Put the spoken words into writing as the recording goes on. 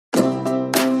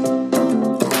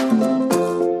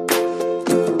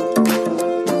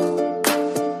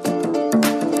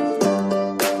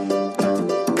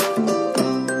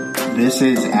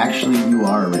This is Actually You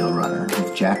Are a Real Runner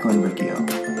with Jacqueline Riccio.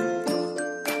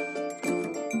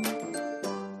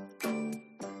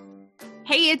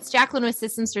 Hey, it's Jacqueline with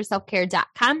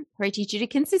SystemsForSelfCare.com, where I teach you to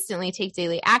consistently take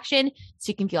daily action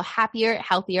so you can feel happier,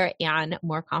 healthier, and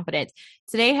more confident.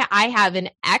 Today, I have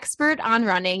an expert on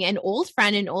running, an old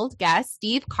friend and old guest,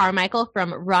 Steve Carmichael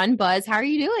from Run Buzz. How are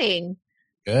you doing?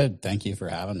 Good. Thank you for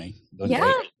having me. Doing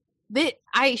great.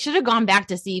 I should have gone back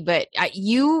to see, but I think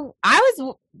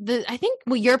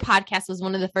your podcast was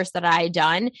one of the first that I had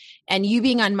done, and you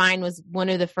being on mine was one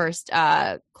of the first,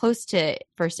 close to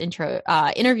first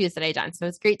interviews that I done. So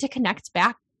it's great to connect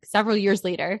back several years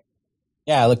later.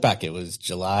 Yeah, I look back. It was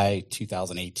July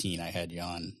 2018. I had you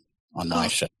on my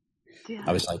show. Yeah.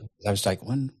 I was like,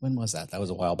 when was that? That was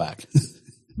a while back.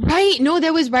 Right. No,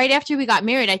 that was right after we got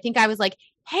married. I think I was like,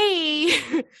 hey,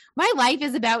 my life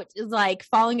is like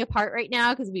falling apart right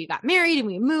now because we got married and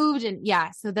we moved. And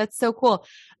yeah, so that's so cool.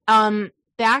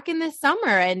 Back in the summer,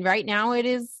 and right now it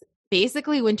is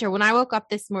basically winter. When I woke up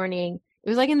this morning, it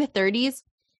was like in the 30s and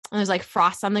there was like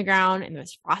frost on the ground and there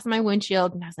was frost on my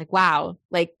windshield. And I was like, wow,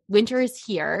 like winter is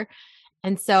here.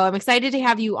 And so I'm excited to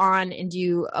have you on and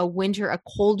do a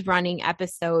cold running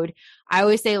episode. I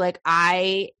always say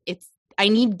I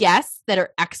need guests that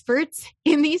are experts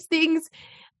in these things.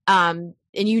 And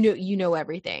you know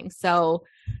everything. So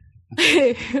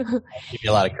give you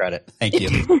a lot of credit. Thank you.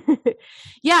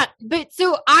 Yeah. But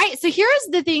so here's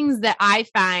the things that I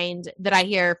find that I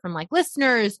hear from like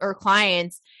listeners or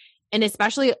clients, and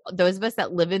especially those of us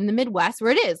that live in the Midwest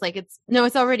where it is like, it's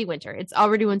already winter. It's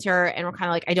already winter. And we're kind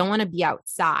of like, I don't want to be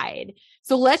outside.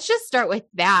 So let's just start with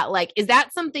that. Like, is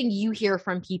that something you hear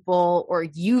from people or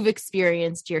you've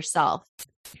experienced yourself?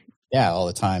 Yeah, all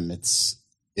the time.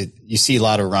 You see a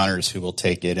lot of runners who will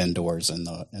take it indoors in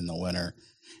the winter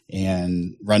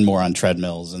and run more on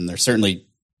treadmills. And there's certainly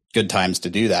good times to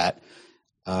do that.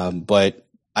 But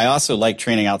I also like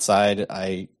training outside.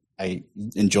 I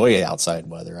enjoy outside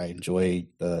weather. I enjoy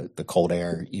the cold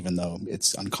air, even though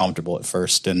it's uncomfortable at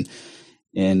first. And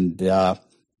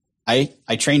I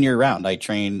train year round. I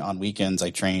train on weekends. I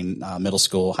train middle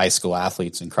school, high school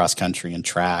athletes in cross country and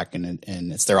track, and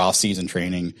it's their off season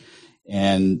training.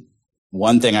 And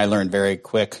one thing I learned very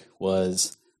quick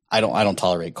was I don't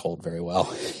tolerate cold very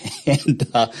well. And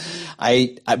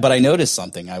but I noticed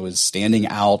something. I was standing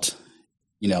out,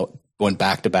 going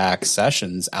back-to-back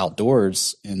sessions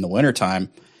outdoors in the wintertime.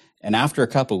 And after a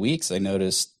couple of weeks, I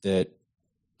noticed that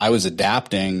I was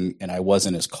adapting and I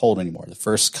wasn't as cold anymore. The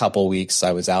first couple of weeks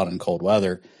I was out in cold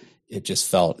weather, it just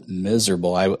felt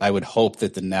miserable. I would hope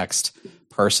that the next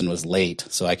person was late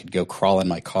so I could go crawl in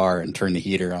my car and turn the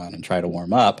heater on and try to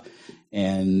warm up.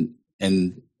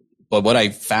 But what I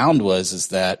found is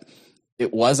that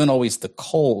it wasn't always the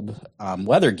cold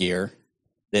weather gear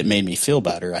that made me feel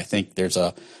better. I think there's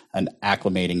an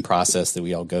acclimating process that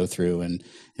we all go through, and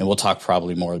we'll talk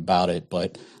probably more about it.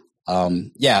 But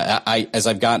as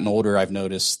I've gotten older, I've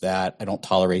noticed that I don't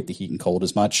tolerate the heat and cold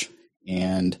as much,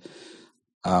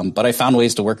 but I found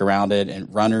ways to work around it.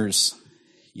 And runners,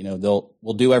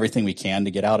 we'll do everything we can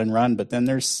to get out and run, but then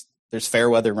there's fair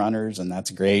weather runners, and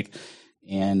that's great.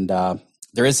 And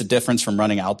there is a difference from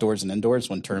running outdoors and indoors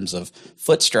in terms of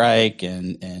foot strike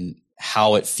and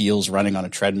how it feels running on a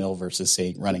treadmill versus,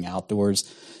 say, running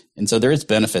outdoors. And so there is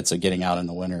benefits of getting out in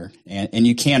the winter, and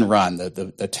you can run.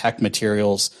 The tech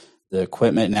materials, the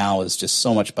equipment now is just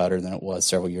so much better than it was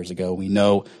several years ago. We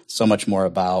know so much more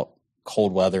about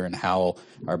cold weather and how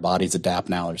our bodies adapt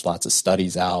now. There's lots of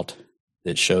studies out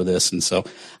that show this. And so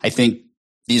I think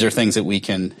these are things that we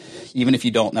can, even if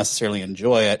you don't necessarily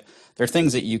enjoy it, they're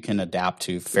things that you can adapt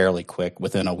to fairly quick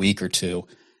within a week or two,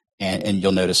 and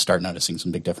you'll start noticing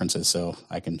some big differences. So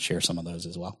I can share some of those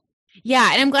as well.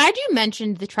 Yeah. And I'm glad you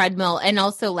mentioned the treadmill, and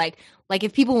also like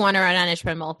if people want to run on a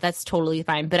treadmill, that's totally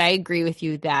fine. But I agree with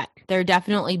you that there are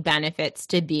definitely benefits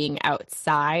to being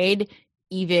outside,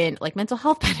 even like mental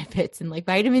health benefits and like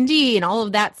vitamin D and all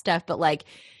of that stuff. But like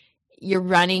your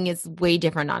running is way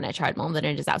different on a treadmill than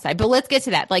it is outside. But let's get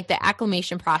to that, like the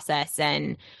acclimation process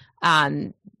and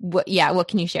what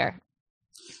can you share?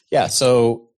 Yeah.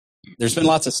 So there's been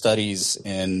lots of studies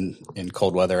in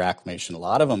cold weather acclimation. A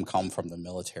lot of them come from the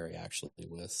military, actually,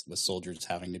 with soldiers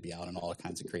having to be out in all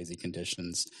kinds of crazy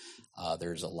conditions.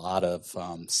 There's a lot of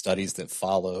studies that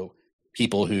follow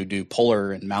people who do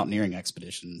polar and mountaineering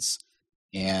expeditions.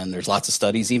 And there's lots of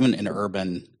studies, even in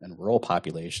urban and rural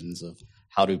populations, of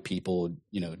how do people,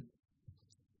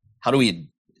 how do we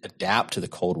adapt to the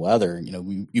cold weather?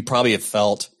 You probably have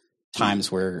felt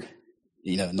times where,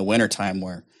 in the wintertime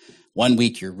where one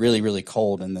week you're really, really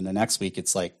cold. And then the next week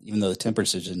it's like, even though the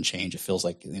temperature didn't change, it feels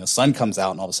like, sun comes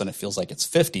out and all of a sudden it feels like it's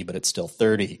 50, but it's still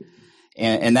 30.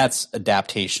 And that's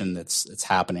adaptation that's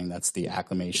happening. That's the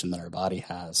acclimation that our body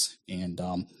has. And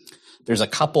there's a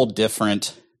couple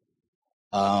different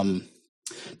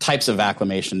types of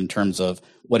acclimation in terms of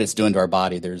what it's doing to our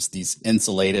body. There's these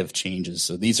insulative changes.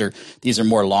 So these are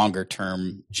more longer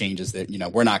term changes that,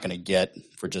 we're not going to get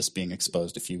for just being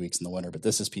exposed a few weeks in the winter, but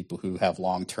this is people who have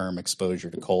long-term exposure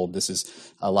to cold. This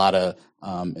is a lot of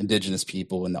indigenous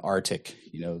people in the Arctic,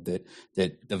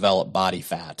 that develop body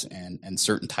fat and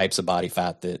certain types of body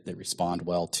fat that respond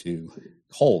well to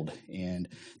cold. And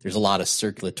there's a lot of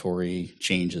circulatory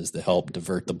changes that help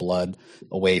divert the blood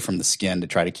away from the skin to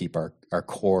try to keep our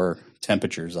core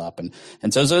temperatures up. And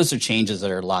so those are changes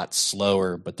that are a lot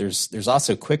slower, but there's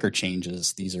also quicker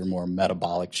changes. These are more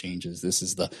metabolic changes. This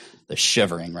is the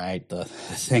shivering, right? The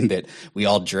thing that we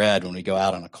all dread when we go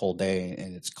out on a cold day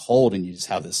and it's cold and you just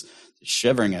have this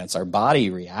shivering, and it's our body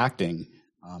reacting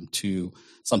to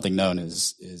something known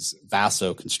as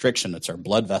vasoconstriction. It's our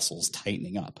blood vessels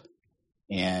tightening up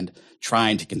and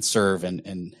trying to conserve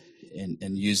and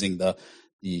using the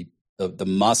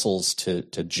muscles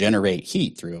to generate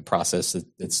heat through a process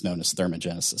that's known as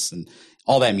thermogenesis. And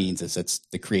all that means is it's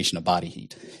the creation of body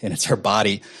heat, and it's our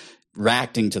body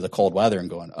reacting to the cold weather and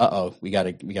going, we got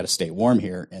to stay warm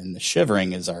here. And the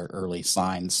shivering is our early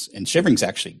signs, and shivering's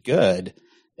actually good.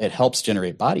 It helps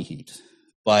generate body heat,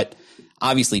 but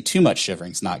obviously too much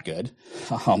shivering is not good.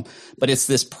 But it's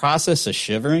this process of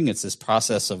shivering. It's this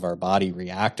process of our body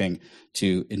reacting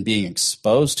to and being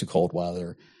exposed to cold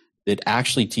weather that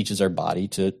actually teaches our body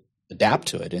to adapt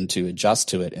to it and to adjust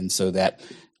to it. And so that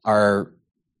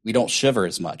we don't shiver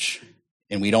as much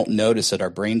and we don't notice it.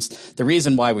 Our brains, the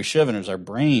reason why we shiver is our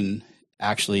brain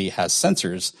actually has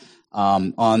sensors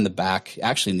on the back,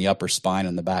 actually in the upper spine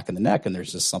and the back of the neck. And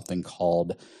there's just something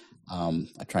called,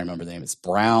 I try to remember the name. It's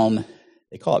brown.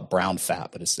 They call it brown fat,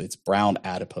 but it's brown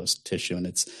adipose tissue. And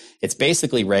it's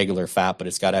basically regular fat, but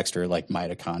it's got extra like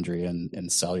mitochondria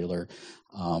and cellular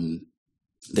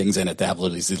things in it that have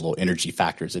these little energy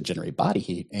factors that generate body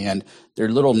heat. And they're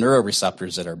little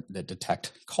neuroreceptors that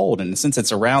detect cold. And since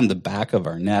it's around the back of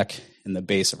our neck and the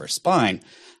base of our spine,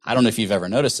 I don't know if you've ever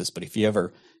noticed this, but if you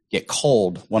ever get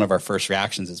cold, one of our first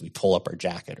reactions is we pull up our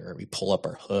jacket or we pull up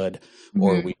our hood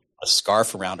or we put a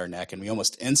scarf around our neck, and we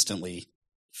almost instantly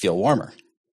feel warmer.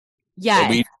 Yeah. So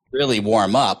we really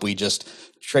warm up. We just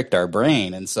tricked our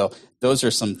brain. And so those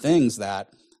are some things that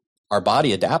our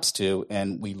body adapts to.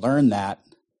 And we learn that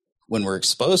when we're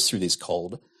exposed through these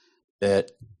cold,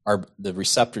 that the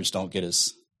receptors don't get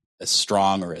as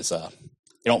strong or they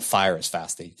don't fire as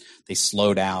fast. They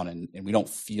slow down and we don't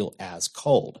feel as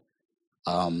cold.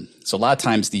 So a lot of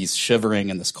times these shivering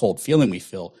and this cold feeling we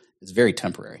feel is very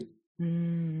temporary.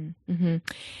 Mm-hmm.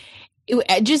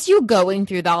 Just you going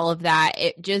through all of that,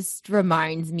 it just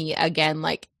reminds me again,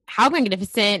 like how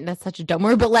magnificent, that's such a dumb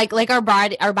word, but like our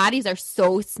bodies are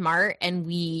so smart and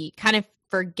we kind of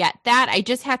forget that. I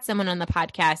just had someone on the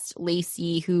podcast,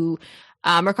 Lacey, who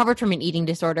recovered from an eating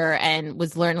disorder and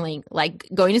was learning, like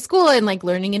going to school and like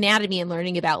learning anatomy and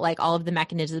learning about like all of the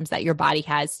mechanisms that your body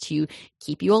has to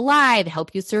keep you alive,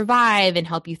 help you survive and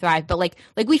help you thrive. But like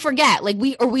we forget,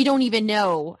 we don't even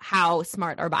know how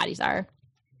smart our bodies are.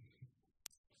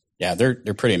 Yeah, they're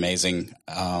pretty amazing.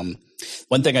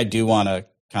 One thing I do want to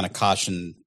kind of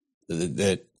caution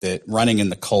that running in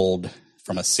the cold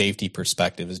from a safety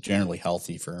perspective is generally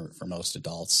healthy for most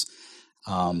adults.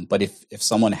 But if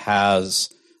someone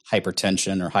has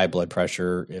hypertension or high blood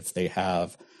pressure, if they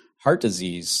have heart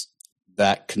disease,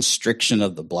 that constriction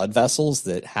of the blood vessels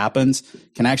that happens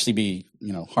can actually be,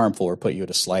 harmful or put you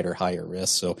at a slight or higher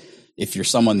risk. So if you're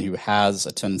someone who has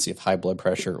a tendency of high blood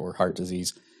pressure or heart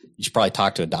disease, you should probably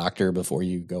talk to a doctor before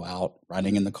you go out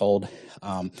running in the cold.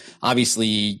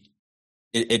 Obviously,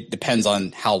 it depends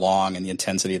on how long and the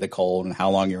intensity of the cold and how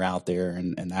long you're out there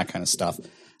and that kind of stuff.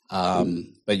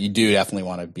 But you do definitely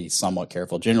want to be somewhat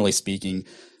careful. Generally speaking,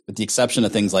 with the exception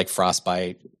of things like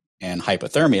frostbite and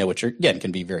hypothermia, which again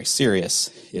can be very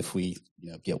serious if we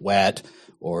get wet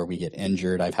or we get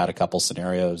injured. I've had a couple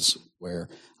scenarios where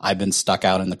I've been stuck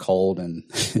out in the cold and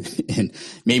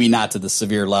maybe not to the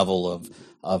severe level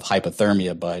of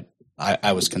hypothermia, but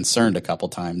I was concerned a couple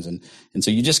times. And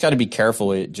so you just got to be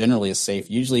careful. It generally is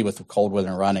safe. Usually with cold weather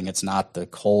and running, it's not the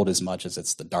cold as much as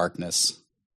it's the darkness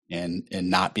and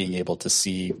not being able to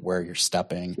see where you're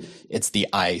stepping. It's the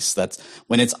ice. That's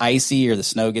when it's icy or the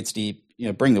snow gets deep,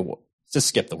 just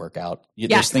skip the workout.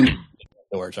 There's things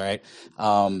outdoors, right?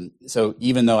 So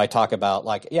even though I talk about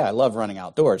like, yeah, I love running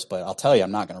outdoors, but I'll tell you,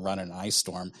 I'm not going to run in an ice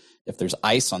storm if there's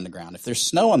ice on the ground. If there's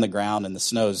snow on the ground and the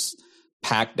snow's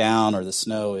packed down, or the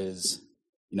snow is,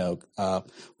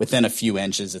 within a few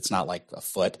inches, it's not like a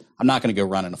foot, I'm not going to go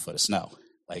run in a foot of snow.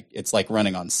 Like, it's like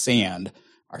running on sand.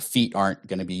 Our feet aren't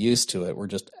going to be used to it. We're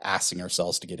just asking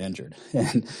ourselves to get injured.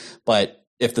 But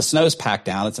if the snow's packed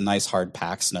down, it's a nice hard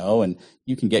packed snow, and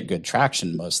you can get good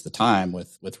traction most of the time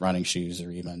with running shoes,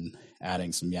 or even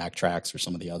adding some Yak Tracks or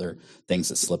some of the other things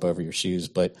that slip over your shoes.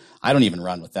 But I don't even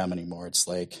run with them anymore. It's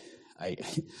like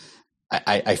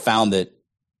I found that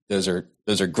those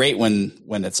are great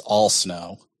when it's all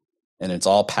snow and it's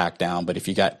all packed down. But if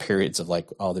you got periods of like,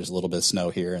 oh, there's a little bit of snow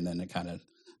here, and then it kind of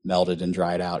melted and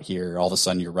dried out here, all of a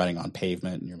sudden you're running on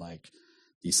pavement and you're like,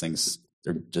 these things,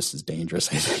 they're just as dangerous,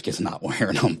 I think, as not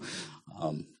wearing them.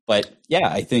 But yeah,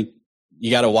 I think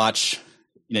you got to watch,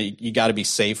 you got to be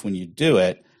safe when you do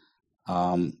it.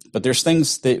 But there's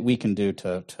things that we can do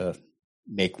to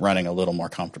make running a little more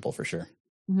comfortable, for sure.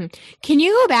 Mm-hmm. Can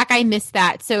you go back? I missed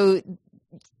that. So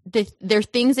there's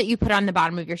things that you put on the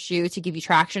bottom of your shoe to give you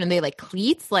traction, and they like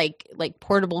cleats, like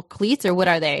portable cleats, or what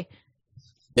are they?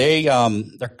 They're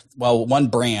one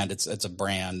brand. It's a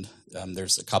brand.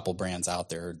 There's a couple brands out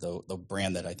there. The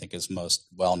brand that I think is most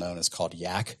well known is called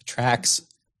Yak Tracks.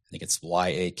 I think it's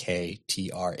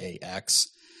YAKTRAX.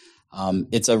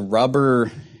 It's a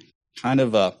rubber kind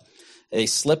of they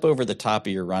slip over the top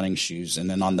of your running shoes, and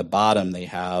then on the bottom they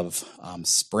have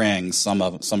springs.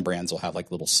 Some brands will have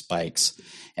like little spikes,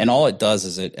 and all it does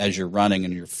is as you're running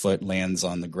and your foot lands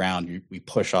on the ground, we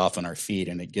push off on our feet,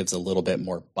 and it gives a little bit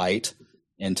more bite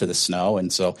into the snow.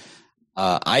 And so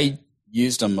I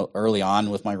used them early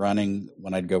on with my running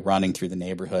when I'd go running through the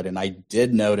neighborhood, and I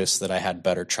did notice that I had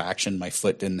better traction. My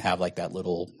foot didn't have like that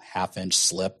little half-inch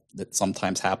slip that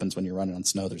sometimes happens when you're running on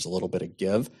snow. There's a little bit of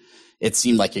give. It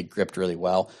seemed like it gripped really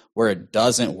well. Where it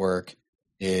doesn't work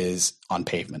is on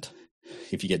pavement.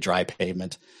 If you get dry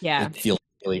pavement, it feels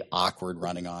really awkward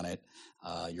running on it.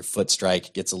 Your foot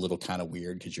strike gets a little kind of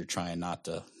weird because you're trying not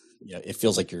to, it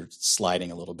feels like you're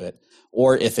sliding a little bit.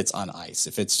 Or if it's on ice,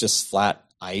 if it's just flat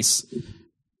ice,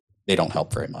 they don't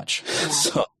help very much.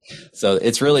 Yeah. So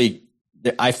it's really,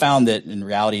 I found that in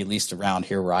reality, at least around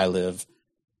here where I live,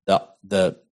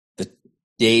 the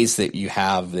days that you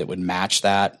have that would match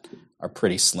that are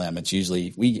pretty slim. It's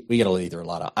usually, we get either a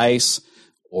lot of ice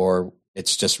or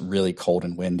it's just really cold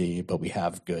and windy, but we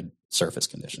have good surface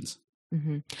conditions.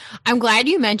 Mm-hmm. I'm glad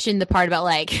you mentioned the part about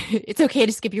like, it's okay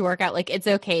to skip your workout. Like, it's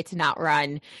okay to not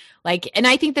run. Like, and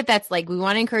I think that's like, we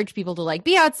want to encourage people to like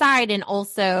be outside and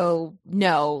also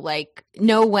know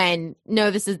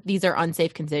these are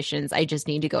unsafe conditions. I just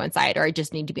need to go inside, or I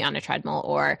just need to be on a treadmill.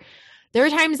 Or there are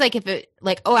times like if it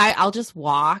like, I'll just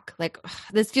walk, like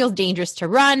this feels dangerous to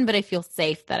run, but I feel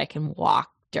safe that I can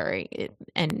walk during it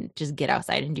and just get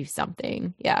outside and do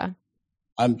something. Yeah.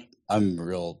 I'm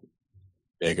real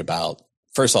big about,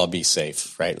 first of all, be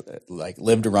safe, right? Like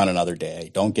live to run another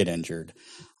day. Don't get injured.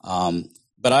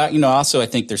 But I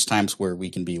think there's times where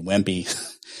we can be wimpy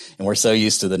and we're so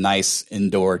used to the nice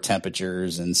indoor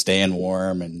temperatures and staying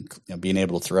warm and being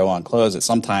able to throw on clothes that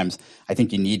sometimes I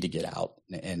think you need to get out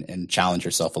and challenge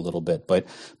yourself a little bit.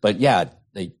 But yeah,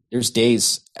 there's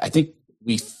days, I think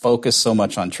we focus so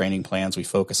much on training plans. We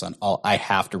focus on, I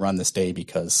have to run this day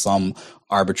because some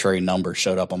arbitrary number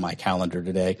showed up on my calendar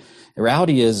today. The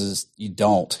reality is you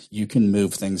don't. You can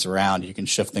move things around. You can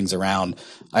shift things around.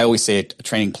 I always say a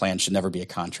training plan should never be a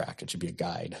contract. It should be a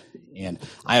guide. And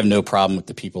I have no problem with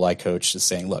the people I coach just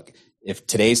saying, look, if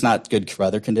today's not good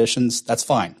weather conditions, that's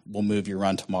fine. We'll move your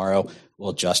run tomorrow.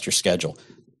 We'll adjust your schedule.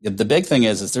 The big thing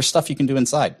is there's stuff you can do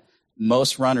inside.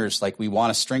 Most runners, like, we want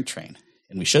to strength train.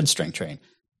 And we should strength train,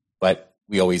 but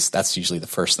that's usually the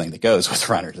first thing that goes with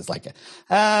runners. It's like,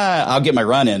 I'll get my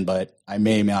run in, but I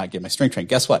may not get my strength training.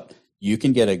 Guess what? You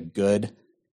can get a good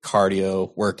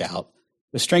cardio workout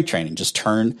with strength training. Just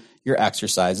turn your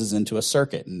exercises into a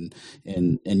circuit and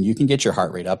you can get your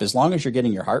heart rate up. As long as you're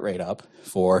getting your heart rate up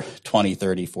for 20,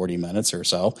 30, 40 minutes or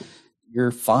so,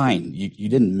 you're fine. You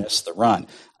didn't miss the run.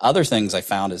 Other things I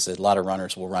found is that a lot of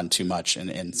runners will run too much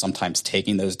and sometimes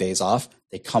taking those days off,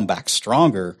 they come back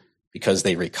stronger because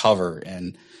they recover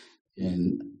and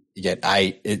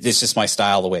it's just my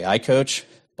style, the way I coach,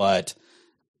 but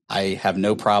I have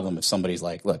no problem if somebody's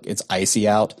like, look, it's icy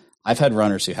out. I've had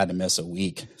runners who had to miss a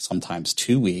week, sometimes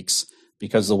 2 weeks,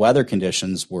 because the weather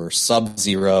conditions were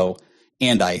sub-zero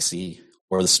and icy,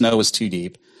 or the snow was too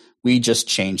deep. We just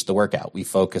changed the workout. We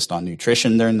focused on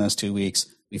nutrition during those 2 weeks.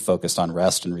 We focused on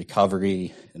rest and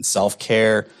recovery and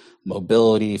self-care.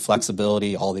 mobility,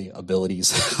 flexibility, all the abilities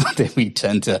that we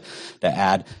tend to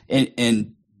add.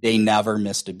 And they never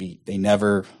missed a beat. They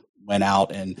never went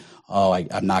out and,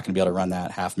 I'm not going to be able to run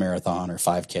that half marathon or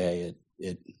 5K.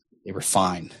 They were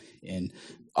fine. And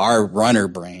our runner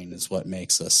brain is what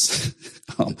makes us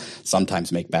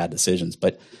sometimes make bad decisions.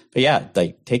 But yeah,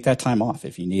 like take that time off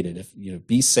if you need it. If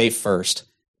be safe first,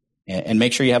 and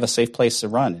make sure you have a safe place to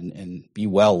run and be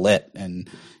well lit and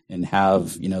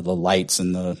have the lights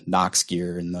and the Knox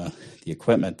gear and the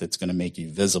equipment that's going to make you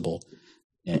visible.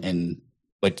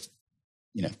 But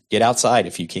get outside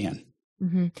if you can.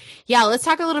 Mm-hmm. Yeah, let's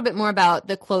talk a little bit more about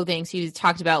the clothing. So you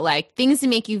talked about like things to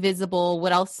make you visible.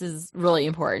 What else is really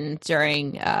important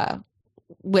during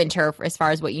winter as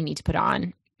far as what you need to put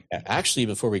on? Actually,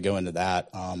 before we go into that,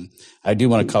 I do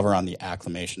want to cover on the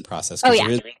acclimation process. Oh,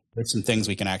 yeah. There's some things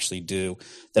we can actually do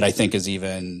that I think is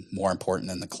even more important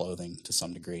than the clothing to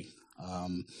some degree.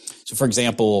 So, for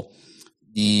example,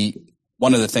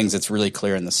 one of the things that's really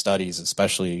clear in the studies,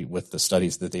 especially with the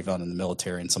studies that they've done in the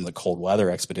military and some of the cold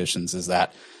weather expeditions, is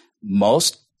that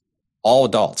all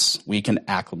adults, we can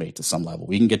acclimate to some level.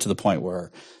 We can get to the point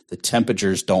where the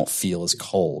temperatures don't feel as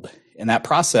cold. In that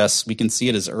process, we can see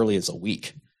it as early as a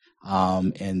week.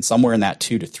 And somewhere in that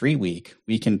 2 to 3 week,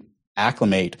 we can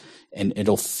acclimate and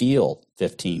it'll feel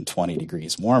 15, 20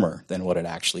 degrees warmer than what it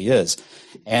actually is.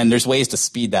 And there's ways to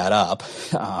speed that up.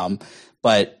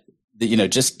 But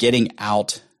just getting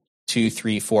out 2,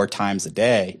 3, 4 times a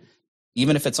day,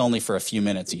 even if it's only for a few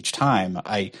minutes each time,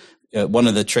 one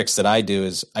of the tricks that I do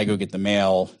is I go get the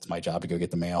mail. It's my job to go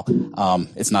get the mail.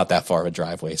 It's not that far of a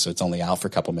driveway, so it's only out for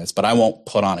a couple minutes, but I won't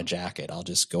put on a jacket. I'll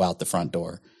just go out the front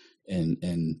door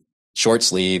in short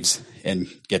sleeves and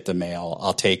get the mail.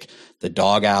 I'll take the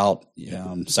dog out,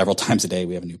 several times a day.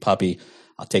 We have a new puppy.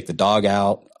 I'll take the dog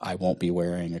out. I won't be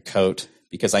wearing a coat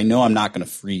because I know I'm not going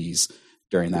to freeze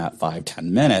during that 5-10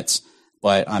 minutes,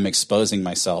 but I'm exposing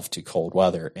myself to cold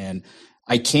weather. And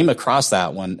I came across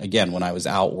that when I was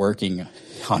out working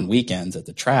on weekends at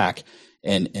the track,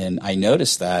 and I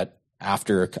noticed that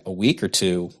after a week or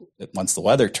two, once the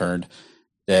weather turned,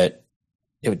 that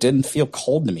it didn't feel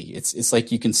cold to me. It's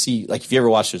like you can see, like if you ever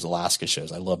watch those Alaska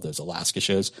shows, I love those Alaska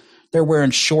shows. They're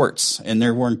wearing shorts and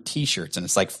they're wearing t-shirts and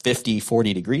it's like 50,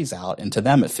 40 degrees out. And to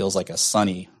them, it feels like a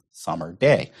sunny summer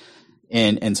day.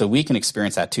 And so we can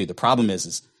experience that too. The problem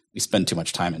is we spend too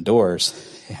much time indoors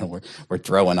and we're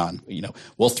throwing on,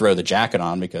 we'll throw the jacket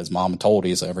on because mom told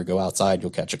you, so ever go outside,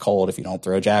 you'll catch a cold if you don't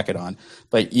throw a jacket on.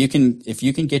 But if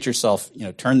you can get yourself,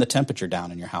 turn the temperature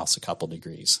down in your house a couple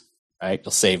degrees, right?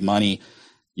 You'll save money.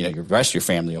 The rest of your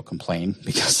family will complain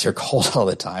because they're cold all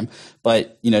the time,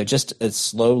 but just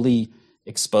slowly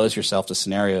expose yourself to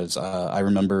scenarios. I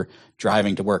remember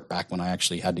driving to work back when I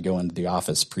actually had to go into the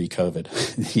office pre-COVID,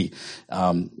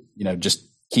 just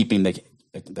keeping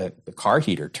the car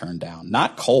heater turned down,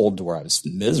 not cold to where I was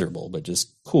miserable, but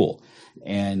just cool.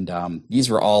 And these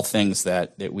were all things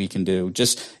that we can do.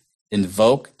 Just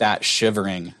invoke that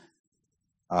shivering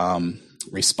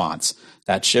response.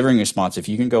 That shivering response, if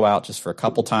you can go out just for a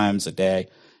couple times a day,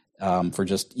 for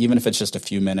just, even if it's just a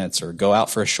few minutes, or go out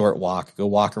for a short walk, go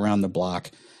walk around the block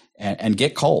and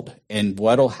get cold. And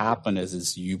what'll happen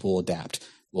is you will adapt.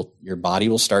 Your body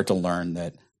will start to learn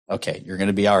that, okay, you're going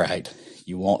to be all right.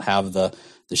 You won't have the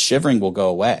shivering will go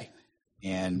away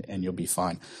and you'll be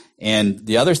fine. And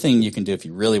the other thing you can do if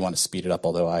you really want to speed it up,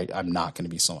 although I'm not going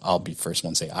to be I'll be first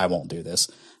one to say I won't do this.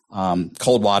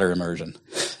 Cold water immersion.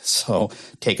 So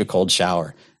take a cold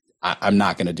shower. I'm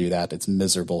not going to do that. It's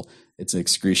miserable. It's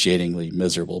excruciatingly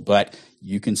miserable, but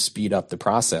you can speed up the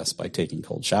process by taking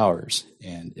cold showers,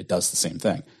 and it does the same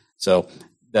thing. So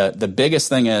the biggest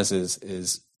thing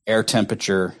is air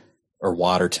temperature or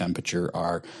water temperature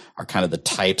are kind of the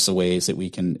types of ways that we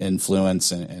can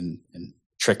influence and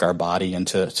trick our body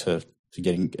into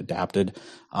getting adapted.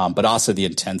 But also the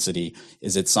intensity.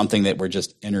 Is it something that we're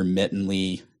just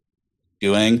intermittently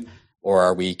doing, or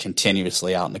are we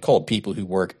continuously out in the cold? People who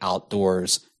work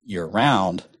outdoors year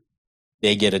round,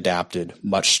 they get adapted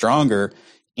much stronger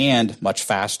and much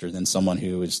faster than someone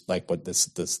who is like what this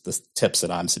tips that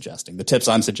I'm suggesting. The tips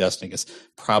I'm suggesting is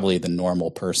probably the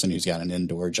normal person who's got an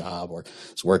indoor job or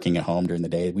is working at home during the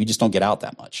day. We just don't get out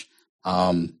that much.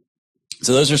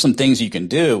 So those are some things you can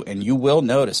do, and you will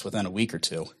notice within a week or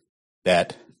two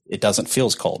that it doesn't feel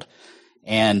as cold.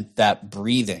 And that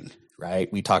breathing,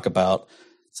 right? We talk about,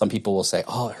 some people will say,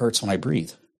 oh, it hurts when I breathe.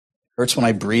 It hurts when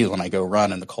I breathe when I go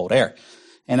run in the cold air.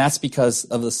 And that's because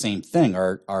of the same thing.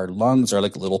 Our lungs are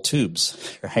like little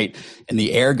tubes, right? And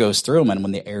the air goes through them. And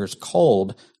when the air is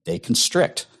cold, they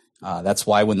constrict. That's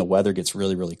why when the weather gets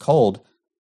really, really cold,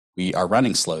 our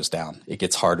running slows down. It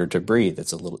gets harder to breathe.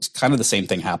 It's kind of the same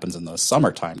thing happens in the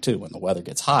summertime too. When the weather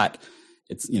gets hot,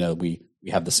 it's, we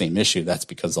have the same issue. That's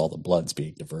because all the blood's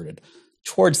being diverted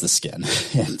towards the skin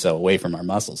and so away from our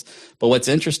muscles. But what's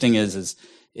interesting is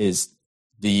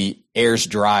the air's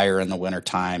drier in the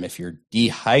wintertime. If you're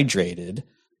dehydrated,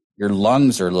 your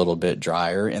lungs are a little bit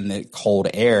drier and the cold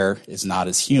air is not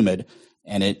as humid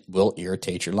and it will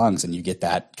irritate your lungs and you get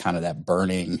that kind of that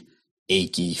burning,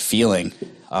 achy feeling.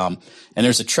 And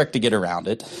there's a trick to get around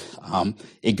it.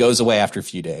 It goes away after a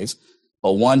few days,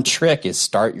 but one trick is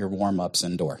start your warm-ups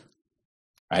indoor,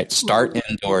 right? Start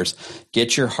indoors,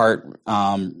 get your heart,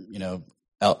 the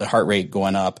heart rate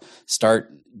going up,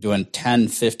 start doing 10,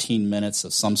 15 minutes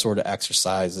of some sort of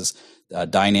exercises,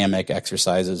 dynamic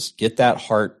exercises, get that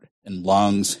heart and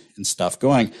lungs and stuff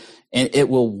going, and it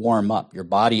will warm up your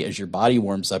body. As your body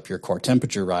warms up, your core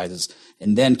temperature rises,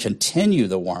 and then continue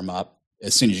the warm up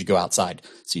as soon as you go outside.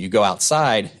 So you go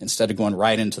outside instead of going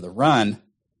right into the run,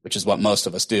 which is what most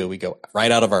of us do. We go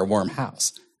right out of our warm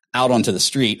house, out onto the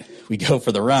street. We go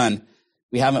for the run.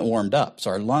 We haven't warmed up.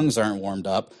 So our lungs aren't warmed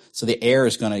up. So the air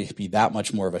is going to be that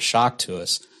much more of a shock to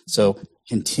us. So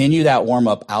continue that warm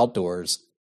up outdoors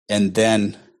and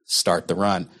then start the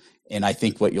run. And I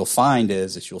think what you'll find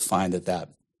is you'll find that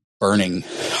burning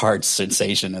heart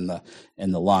sensation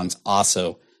in the lungs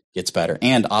also gets better.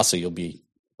 And also you'll be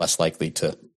less likely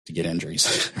to get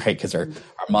injuries, right? Because our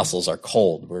muscles are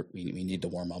cold. We need to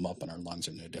warm them up and our lungs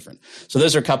are no different. So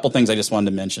those are a couple things I just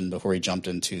wanted to mention before we jumped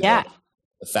into the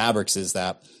fabrics, is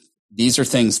that these are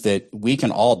things that we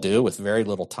can all do with very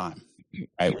little time,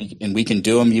 right? We can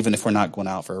do them even if we're not going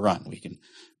out for a run. We can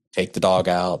take the dog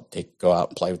out, go out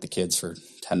and play with the kids for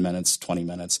 10 minutes, 20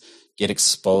 minutes, get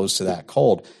exposed to that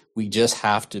cold. We just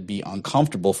have to be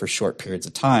uncomfortable for short periods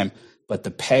of time, but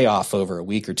the payoff over a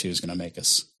week or two is going to make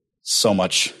us so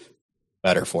much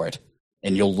better for it.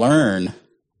 And you'll learn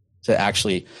to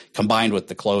actually, combined with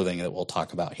the clothing that we'll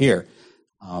talk about here,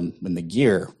 and the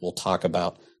gear we'll talk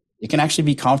about, it can actually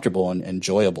be comfortable and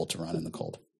enjoyable to run in the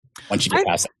cold once you get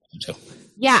past that too.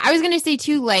 Yeah, I was going to say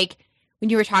too, like when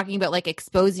you were talking about like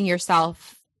exposing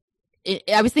yourself,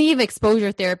 I was thinking of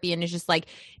exposure therapy, and it's just like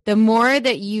the more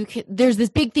that you can, there's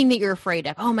this big thing that you're afraid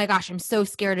of. Oh my gosh, I'm so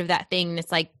scared of that thing. And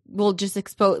it's like, we'll just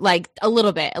expose like a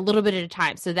little bit at a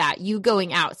time, so that you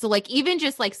going out. So like even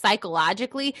just like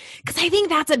psychologically, because I think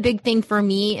that's a big thing for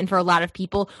me and for a lot of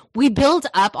people. We build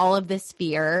up all of this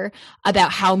fear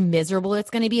about how miserable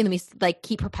it's going to be, and then we like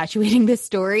keep perpetuating this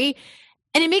story.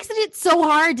 And it makes it so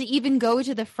hard to even go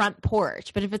to the front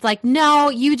porch. But if it's like, no,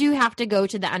 you do have to go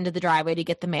to the end of the driveway to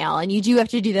get the mail, and you do have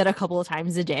to do that a couple of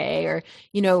times a day, or,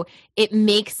 it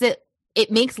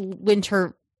makes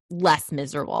winter less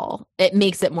miserable. It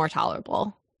makes it more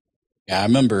tolerable. Yeah, I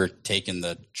remember taking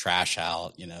the trash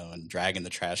out, and dragging the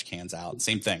trash cans out.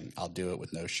 Same thing. I'll do it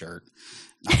with no shirt.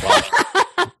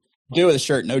 Do it with a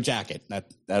shirt, no jacket.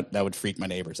 That would freak my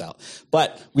neighbors out.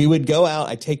 But we would go out.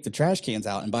 I take the trash cans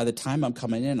out, and by the time I'm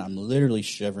coming in, I'm literally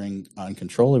shivering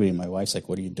uncontrollably. And my wife's like,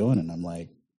 "What are you doing?" And I'm like,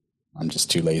 "I'm just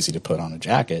too lazy to put on a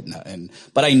jacket."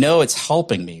 But I know it's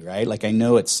helping me, right? Like I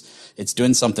know it's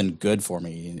doing something good for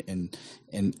me.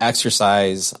 And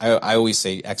exercise, I always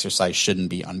say exercise shouldn't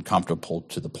be uncomfortable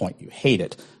to the point you hate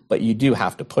it, but you do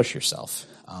have to push yourself.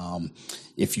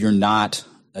 If you're not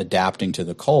adapting to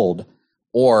the cold,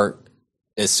 or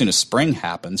as soon as spring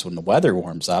happens, when the weather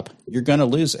warms up, you're going to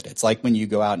lose it. It's like when you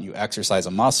go out and you exercise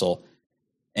a muscle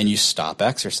and you stop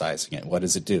exercising it. What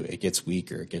does it do? It gets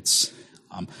weaker. It gets,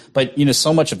 but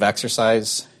so much of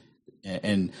exercise,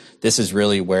 and this is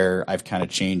really where I've kind of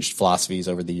changed philosophies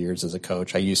over the years as a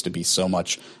coach. I used to be so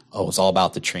much, it was all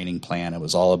about the training plan. It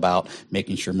was all about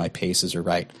making sure my paces are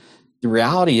right. The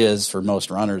reality is, for most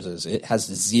runners, is it has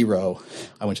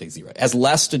it has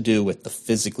less to do with the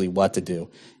physically what to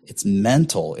do. It's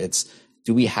mental. It's,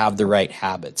 do we have the right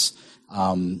habits?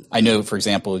 I know, for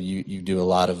example, you do a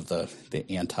lot of the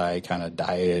anti kind of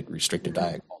diet, restrictive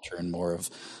diet culture, and more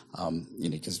of,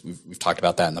 because we've talked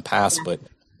about that in the past, but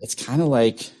it's kind of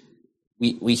like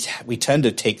we tend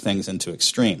to take things into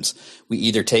extremes. We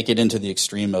either take it into the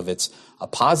extreme of it's a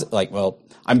positive, like, well,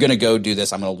 I'm going to go do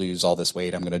this. I'm going to lose all this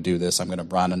weight. I'm going to do this. I'm going to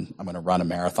run a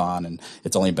marathon. And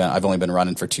I've only been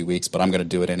running for 2 weeks, but I'm going to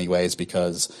do it anyways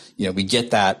because, we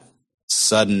get that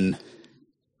sudden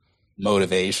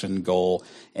motivation goal,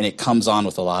 and it comes on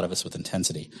with a lot of us with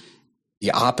intensity.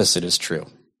 The opposite is true.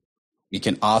 We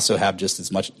can also have just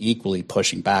as much equally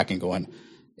pushing back and going,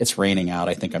 it's raining out.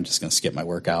 I think I'm just going to skip my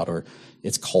workout, or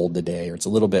it's cold today, or it's a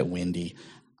little bit windy.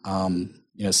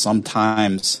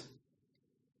 Sometimes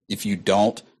if you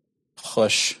don't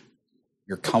push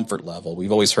your comfort level.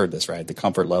 We've always heard this, right? The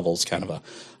comfort level is kind of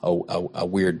a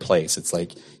weird place. It's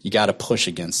like you got to push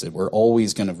against it. We're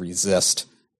always going to resist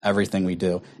everything we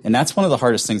do. And that's one of the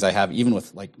hardest things I have, even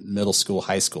with like middle school,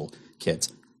 high school kids.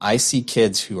 I see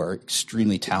kids who are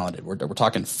extremely talented. We're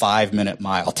talking 5-minute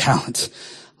mile talent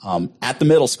at the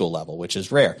middle school level, which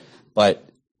is rare. But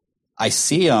I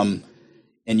see them,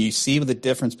 and you see the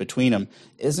difference between them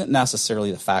isn't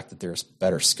necessarily the fact that they're a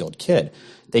better skilled kid.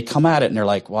 They come at it and they're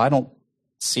like, well, I don't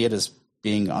see it as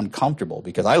being uncomfortable,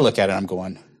 because I look at it and I'm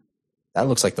going, that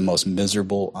looks like the most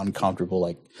miserable, uncomfortable,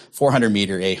 like 400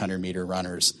 meter, 800 meter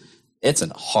runners. It's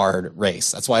a hard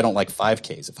race. That's why I don't like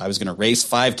 5Ks. If I was going to race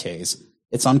 5Ks,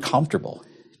 it's uncomfortable.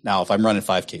 Now, if I'm running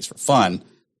 5Ks for fun,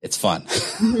 it's fun.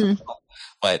 Mm-hmm.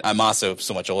 But I'm also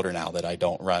so much older now that I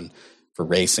don't run for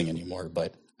racing anymore,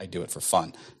 but I do it for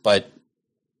fun. But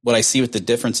what I see with the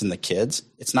difference in the kids,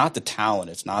 it's not the talent,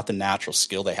 it's not the natural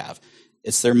skill they have,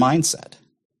 it's their mindset.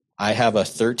 I have a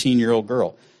 13-year-old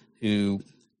girl who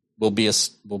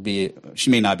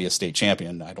she may not be a state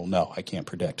champion. I don't know. I can't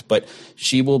predict, but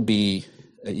she will be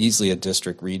easily a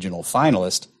district regional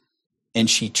finalist. And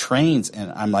she trains,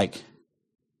 and I'm like,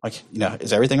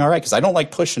 is everything all right? Because I don't like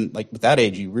pushing, like with that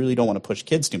age, you really don't want to push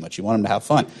kids too much. You want them to have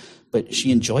fun, but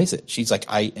she enjoys it. She's like,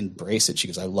 I embrace it. She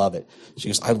goes, I love it. She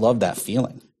goes, I love that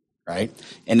feeling. Right.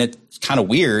 And it's kind of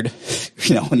weird,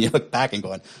 when you look back and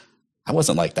going, I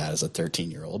wasn't like that as a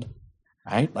 13-year-old.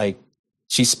 Right. Like,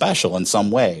 she's special in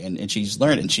some way, and she's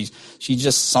learned, and she's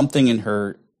just something in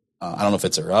her. I don't know if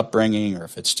it's her upbringing or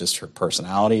if it's just her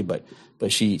personality, but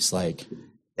she's like,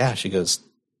 yeah, she goes,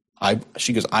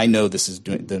 I know this is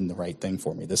doing the right thing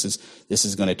for me. This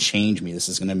is going to change me. This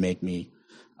is going to make me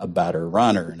a better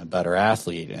runner and a better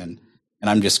athlete. And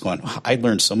I'm just going, I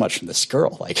learned so much from this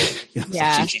girl. Like,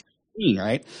 yeah. She's 13,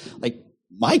 right? Like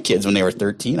my kids, when they were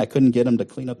 13, I couldn't get them to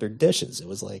clean up their dishes. It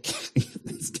was like,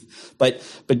 but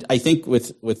I think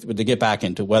with to get back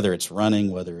into whether it's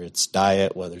running, whether it's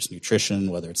diet, whether it's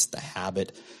nutrition, whether it's the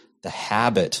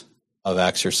habit of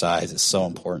exercise is so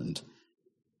important.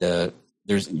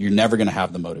 You're never going to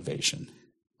have the motivation.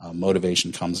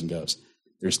 Motivation comes and goes.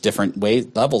 There's different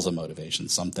levels of motivation.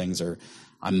 Some things are,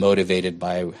 I'm motivated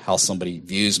by how somebody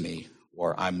views me,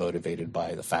 or I'm motivated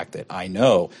by the fact that I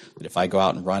know that if I go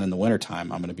out and run in the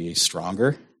wintertime, I'm going to be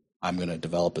stronger. I'm going to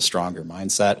develop a stronger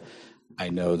mindset. I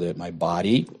know that my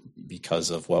body, because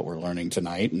of what we're learning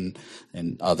tonight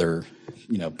and other,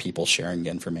 people sharing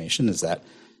information, is that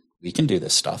we can do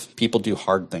this stuff. People do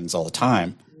hard things all the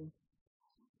time.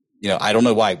 I don't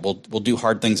know why we'll do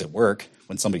hard things at work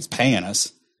when somebody's paying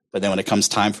us, but then when it comes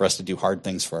time for us to do hard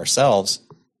things for ourselves,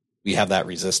 we have that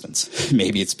resistance.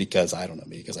 Maybe it's because I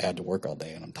had to work all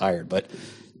day and I'm tired, but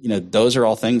those are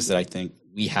all things that I think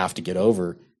we have to get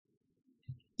over.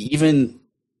 Even,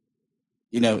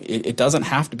 it doesn't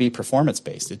have to be performance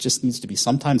based. It just needs to be,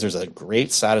 sometimes there's a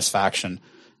great satisfaction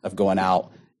of going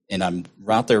out and I'm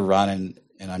out there running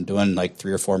and I'm doing like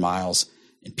 3 or 4 miles.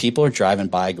 And people are driving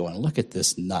by going, look at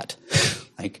this nut.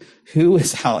 Like, who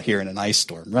is out here in an ice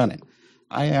storm running?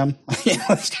 I am.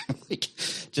 It's kind of like,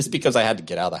 just because I had to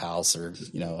get out of the house, or,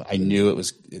 I knew it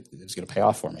was going to pay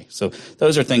off for me. So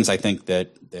those are things I think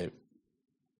that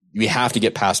we have to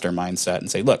get past our mindset and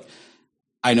say, look,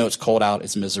 I know it's cold out.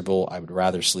 It's miserable. I would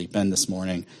rather sleep in this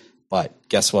morning. But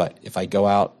guess what? If I go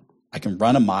out, I can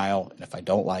run a mile. And if I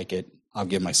don't like it, I'll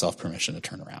give myself permission to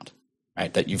turn around.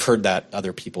 Right? That you've heard that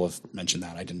other people have mentioned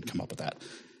that. I didn't come up with that,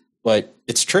 but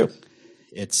it's true.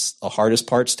 It's the hardest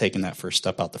part's taking that first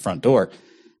step out the front door,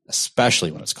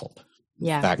 especially when it's cold.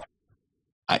 Yeah. In fact,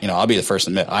 I'll be the first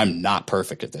to admit I'm not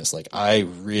perfect at this. Like, I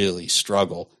really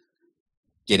struggle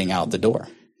getting out the door.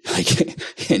 Like,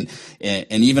 and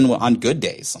even on good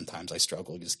days, sometimes I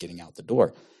struggle just getting out the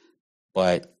door.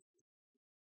 But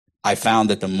I found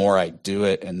that the more I do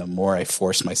it and the more I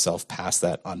force myself past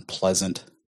that unpleasant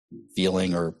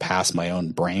feeling or past my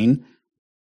own brain,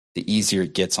 the easier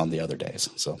it gets on the other days.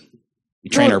 So we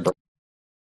train our brain.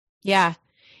 Yeah.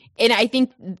 And I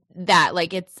think that,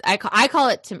 like, I call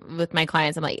it with my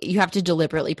clients, I'm like, you have to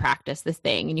deliberately practice this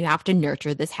thing and you have to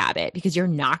nurture this habit, because you're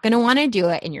not going to want to do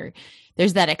it. And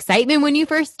there's that excitement when you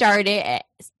first start it,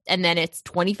 and then it's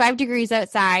 25 degrees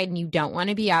outside and you don't want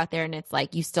to be out there. And it's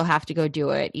like, you still have to go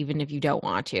do it, even if you don't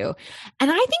want to. And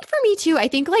I think for me too, I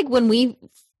think like when we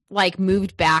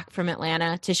moved back from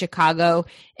Atlanta to Chicago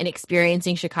and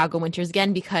experiencing Chicago winters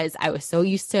again, because I was so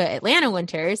used to Atlanta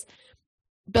winters,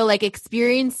 but like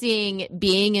experiencing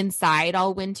being inside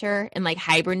all winter and like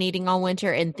hibernating all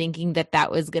winter and thinking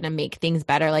that was going to make things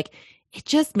better. Like, it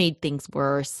just made things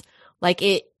worse. Like,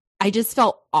 I just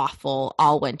felt awful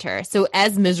all winter. So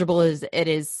as miserable as it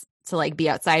is to like be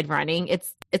outside running,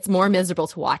 it's it's more miserable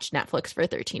to watch Netflix for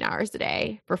 13 hours a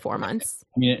day for 4 months.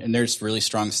 I mean, and there's really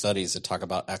strong studies that talk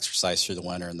about exercise through the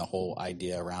winter and the whole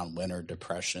idea around winter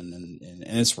depression, and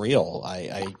it's real.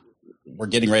 We're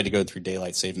getting ready to go through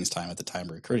daylight savings time at the time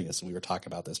of recruiting this, and we were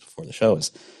talking about this before the show.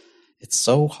 It's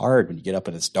so hard when you get up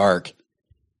and it's dark,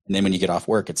 and then when you get off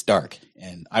work, it's dark.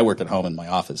 And I work at home, and my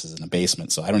office is in a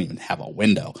basement, so I don't even have a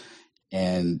window,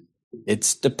 and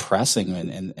it's depressing.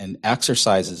 And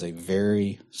exercise is a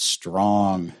very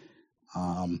strong,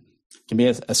 can be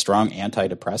a strong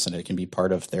antidepressant. It can be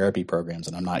part of therapy programs,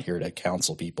 and I'm not here to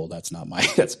counsel people. That's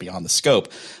beyond the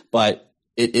scope. But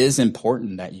it is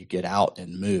important that you get out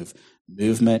and move.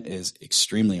 Movement is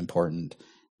extremely important.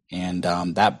 And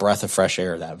that breath of fresh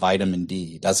air, that vitamin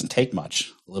D, doesn't take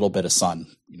much. A little bit of sun.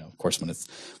 Of course, when it's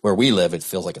where we live, it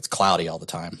feels like it's cloudy all the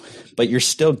time, but you're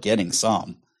still getting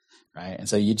some, right? And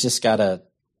so you just gotta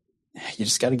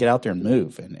get out there and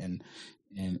move, and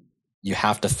you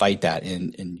have to fight that.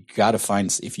 And you got to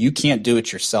find, if you can't do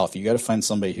it yourself, you got to find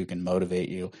somebody who can motivate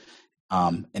you,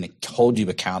 and hold you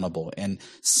accountable. And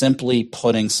simply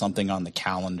putting something on the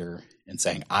calendar and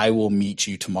saying, I will meet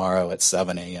you tomorrow at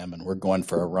 7 a.m. and we're going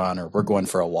for a run, or we're going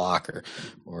for a walk,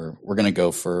 or we're going to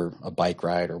go for a bike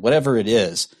ride, or whatever it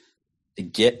is, to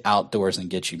get outdoors and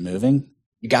get you moving.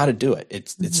 You got to do it.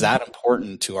 It's that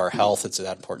important to our health. It's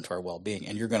that important to our well-being,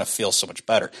 and you're going to feel so much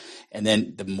better. And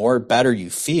then the more better you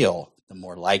feel, the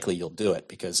more likely you'll do it,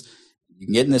 because you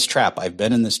can get in this trap. I've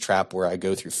been in this trap where I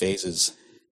go through phases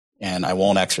and I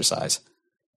won't exercise.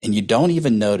 And you don't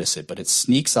even notice it, but it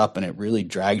sneaks up and it really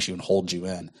drags you and holds you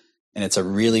in. And it's a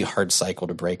really hard cycle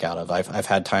to break out of. I've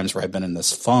had times where I've been in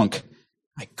this funk.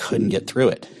 I couldn't get through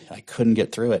it.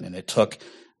 And it took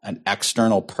an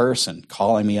external person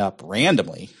calling me up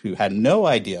randomly who had no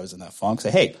idea I was in that funk.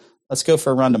 Say, hey, let's go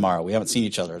for a run tomorrow. We haven't seen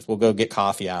each other. We'll go get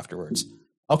coffee afterwards.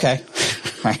 Okay.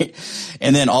 Right.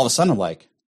 And then all of a sudden I'm like,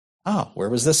 oh, where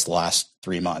was this the last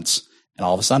 3 months? And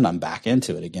all of a sudden I'm back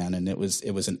into it again. And it was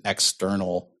an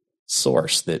external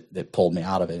source that pulled me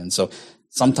out of it. And so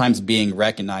sometimes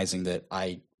recognizing that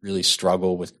I really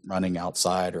struggle with running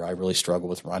outside, or I really struggle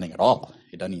with running at all.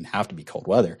 It doesn't even have to be cold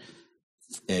weather.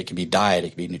 It can be diet,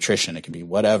 it can be nutrition, it can be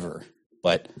whatever,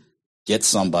 but get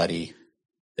somebody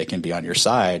that can be on your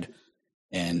side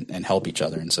and help each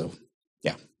other. And so,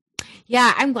 yeah.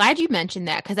 Yeah. I'm glad you mentioned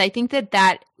that, because I think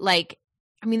that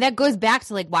goes back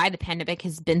to why the pandemic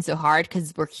has been so hard,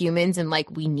 because we're humans and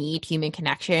we need human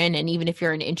connection. And even if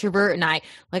you're an introvert, and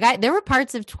there were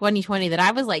parts of 2020 that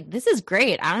I was like, this is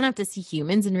great. I don't have to see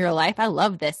humans in real life. I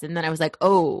love this. And then I was like,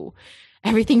 oh,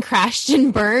 everything crashed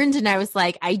and burned. And I was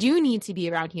like, I do need to be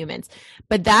around humans.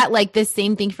 But that the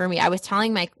same thing for me. I was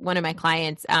telling one of my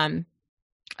clients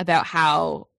about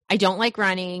how I don't like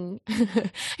running.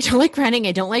 I don't like running.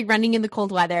 I don't like running in the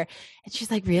cold weather. And she's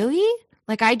like, really?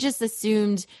 I just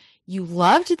assumed you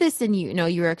loved this and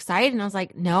you were excited. And I was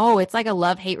like, no, it's a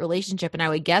love-hate relationship. And I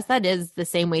would guess that is the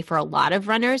same way for a lot of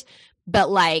runners. But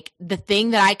the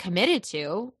thing that I committed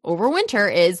to over winter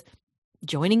is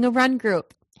joining a run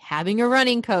group, having a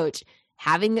running coach,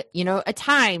 having, a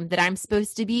time that I'm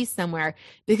supposed to be somewhere.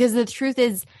 Because the truth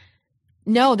is,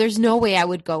 no, there's no way I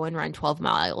would go and run 12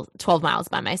 miles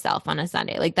by myself on a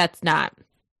Sunday. That's not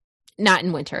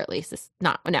in winter, at least. It's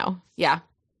not, no. Yeah.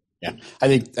 Yeah, I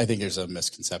think there's a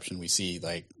misconception. We see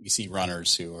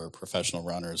runners who are professional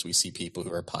runners. We see people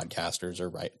who are podcasters or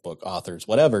write book authors,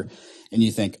 whatever, and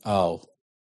you think, oh,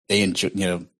 they enjoy,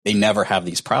 they never have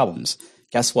these problems.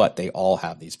 Guess what? They all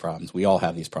have these problems. We all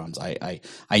have these problems.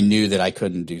 I knew that I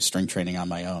couldn't do strength training on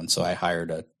my own, so I hired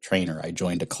a trainer. I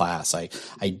joined a class.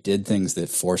 I did things that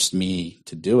forced me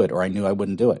to do it, or I knew I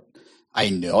wouldn't do it. I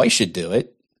knew I should do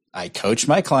it. I coach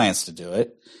my clients to do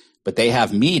it. But they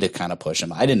have me to kind of push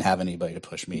them. I didn't have anybody to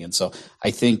push me. And so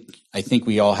I think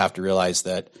we all have to realize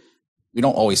that we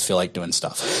don't always feel like doing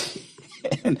stuff.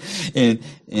 and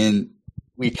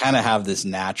we kind of have this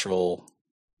natural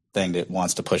thing that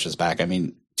wants to push us back. I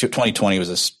mean, 2020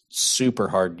 was a super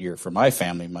hard year for my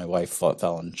family. My wife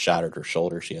fell and shattered her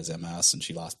shoulder. She has MS and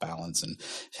she lost balance and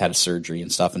had a surgery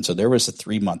and stuff. And so there was a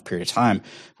 3-month period of time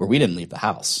where we didn't leave the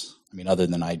house. I mean, other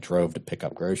than I drove to pick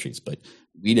up groceries, but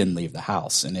we didn't leave the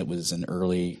house. And it was an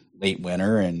late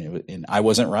winter, and I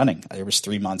wasn't running. There was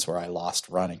 3 months where I lost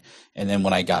running. And then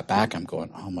when I got back, I'm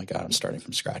going, oh my God, I'm starting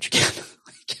from scratch again.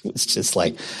 It was just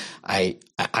I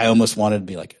almost wanted to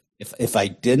be if I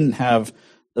didn't have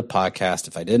the podcast,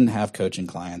 if I didn't have coaching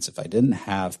clients, if I didn't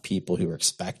have people who were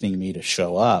expecting me to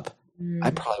show up,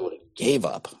 I probably would have gave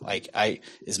up.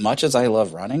 As much as I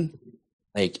love running,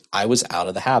 I was out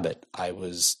of the habit. I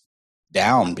was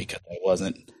down because I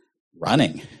wasn't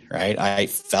running, right? I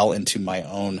fell into my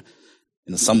own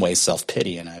in some ways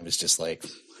self-pity. And I was just like,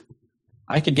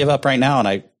 I could give up right now and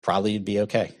I probably would be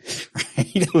okay.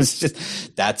 Right? It was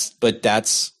just, that's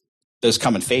those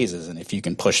come in phases. And if you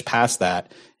can push past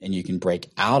that and you can break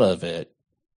out of it,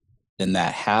 then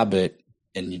that habit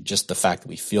and just the fact that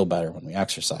we feel better when we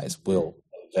exercise will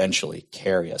eventually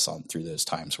carry us on through those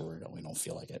times where we don't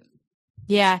feel like it.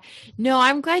 Yeah. No,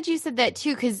 I'm glad you said that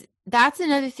too, because that's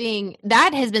another thing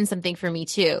that has been something for me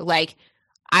too. Like,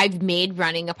 I've made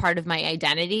running a part of my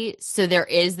identity. So there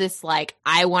is this, like,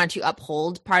 I want to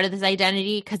uphold part of this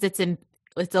identity because it's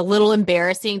a little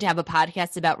embarrassing to have a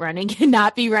podcast about running and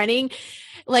not be running.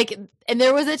 Like, and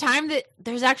there was a time that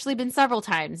there's actually been several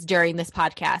times during this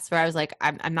podcast where I was like,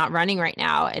 I'm not running right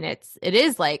now. And it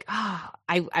is like,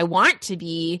 I want to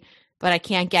be, but I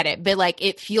can't get it. But like,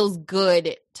 it feels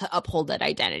good to uphold that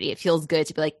identity. It feels good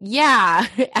to be like, yeah,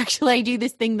 actually I do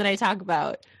this thing that I talk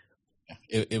about.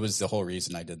 It was the whole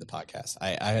reason I did the podcast.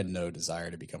 I had no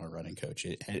desire to become a running coach.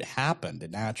 It happened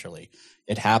naturally.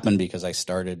 It happened because I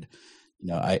started,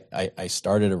 I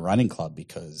started a running club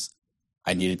because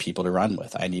I needed people to run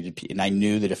with. And I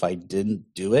knew that if I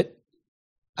didn't do it,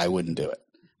 I wouldn't do it.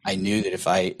 I knew that if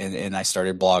and I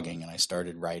started blogging and I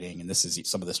started writing, and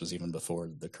some of this was even before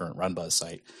the current RunBuzz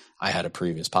site. I had a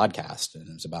previous podcast and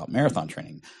it was about marathon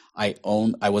training. I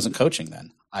wasn't coaching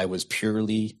then. I was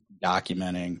purely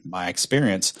documenting my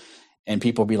experience, and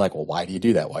people would be like, well, why do you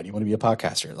do that? Why do you want to be a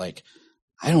podcaster? Like,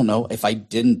 I don't know. If I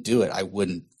didn't do it, I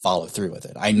wouldn't follow through with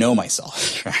it. I know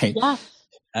myself, right? Yeah.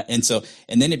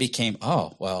 And then it became,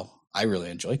 oh, well, I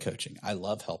really enjoy coaching. I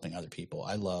love helping other people.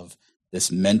 I love this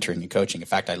mentoring and coaching. In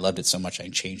fact, I loved it so much I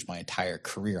changed my entire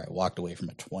career. I walked away from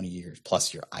a 20 years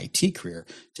plus year IT career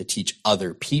to teach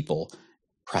other people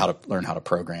how to learn how to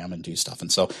program and do stuff. And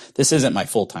so this isn't my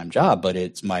full-time job, but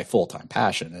it's my full-time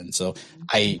passion. And so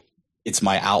it's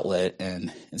my outlet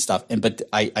and stuff. But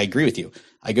I agree with you.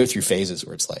 I go through phases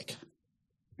where it's like,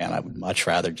 man, I would much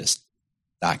rather just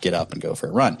not get up and go for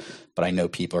a run. But I know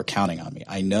people are counting on me.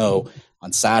 I know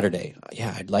on Saturday,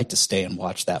 yeah, I'd like to stay and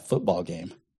watch that football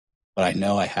game, but I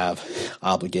know I have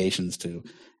obligations to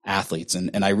athletes.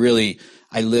 And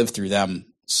I live through them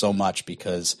so much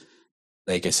because,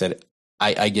 like I said,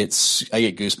 I get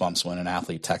goosebumps when an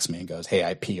athlete texts me and goes, hey,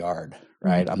 I PR'd,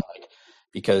 right? I'm like,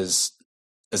 because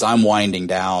as I'm winding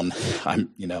down, I'm,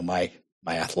 my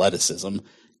athleticism,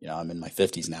 I'm in my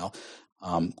 50s now.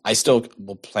 I still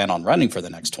will plan on running for the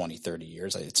next 20, 30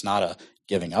 years. It's not a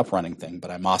giving up running thing,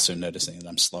 but I'm also noticing that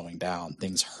I'm slowing down.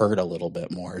 Things hurt a little bit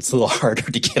more. It's a little harder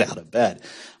to get out of bed.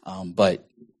 But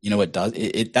it does.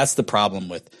 That's the problem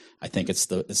with, I think it's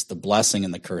the blessing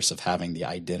and the curse of having the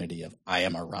identity of I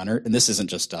am a runner. And this isn't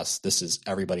just us. This is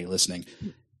everybody listening.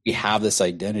 We have this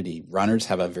identity. Runners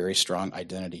have a very strong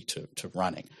identity to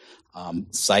running.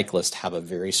 Cyclists have a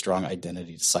very strong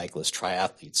identity to cyclists,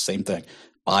 triathletes, same thing.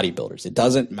 Bodybuilders. It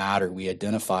doesn't matter. We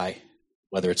identify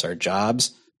whether it's our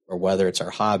jobs or whether it's our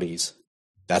hobbies.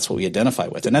 That's what we identify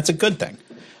with. And that's a good thing.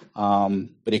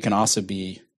 But it can also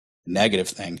be a negative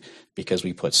thing because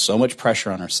we put so much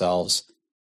pressure on ourselves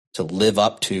to live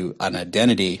up to an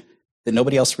identity that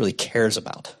nobody else really cares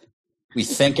about. We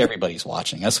think everybody's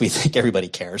watching us. We think everybody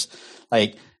cares.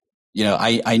 Like,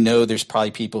 I know there's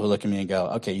probably people who look at me and go,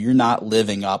 okay, you're not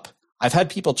living up. I've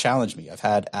had people challenge me. I've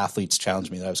had athletes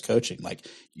challenge me that I was coaching. Like,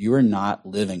 you are not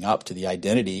living up to the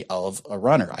identity of a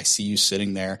runner. I see you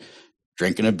sitting there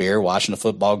drinking a beer, watching a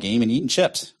football game and eating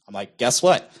chips. I'm like, guess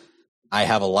what? I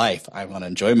have a life. I want to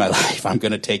enjoy my life. I'm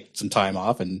going to take some time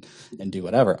off and do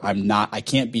whatever. I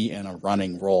can't be in a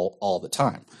running role all the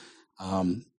time.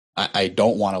 I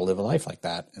don't want to live a life like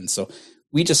that. And so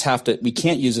we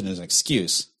can't use it as an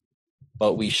excuse,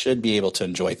 but we should be able to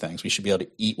enjoy things. We should be able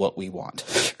to eat what we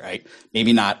want, right?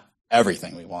 Maybe not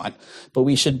everything we want, but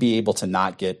we should be able to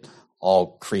not get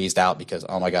all crazed out because,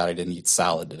 oh my God, I didn't eat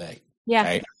salad today. Yeah.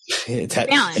 Right?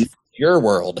 In your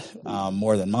world,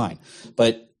 more than mine.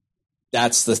 But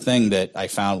that's the thing that I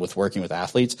found with working with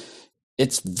athletes.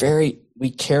 We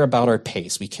care about our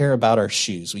pace. We care about our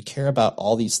shoes. We care about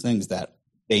all these things that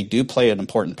they do play an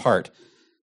important part,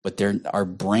 but our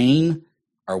brain,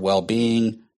 our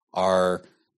well-being, our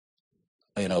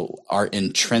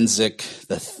intrinsic,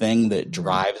 the thing that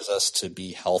drives us to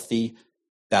be healthy,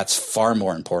 that's far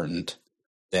more important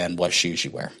than what shoes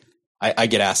you wear. I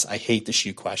get asked, I hate the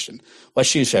shoe question. What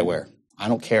shoes should I wear? I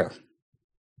don't care.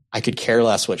 I could care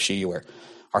less what shoe you wear.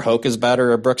 Are Hoka's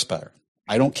better or Brooks better?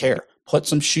 I don't care. Put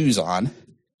some shoes on.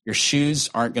 Your shoes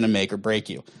aren't going to make or break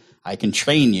you. I can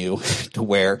train you to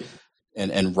wear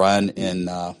and run in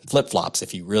flip-flops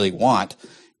if you really want.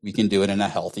 We can do it in a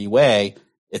healthy way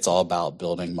It's all about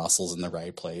building muscles in the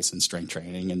right place and strength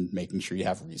training and making sure you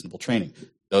have reasonable training.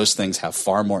 Those things have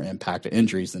far more impact to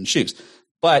injuries than shoes.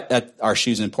 But are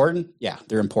shoes important? Yeah,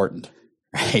 they're important,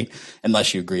 right?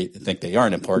 Unless you think they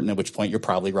aren't important, at which point you're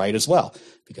probably right as well.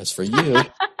 Because for you,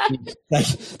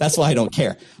 that's why I don't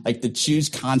care. Like, the shoes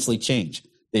constantly change.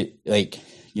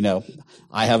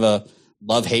 I have a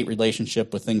love-hate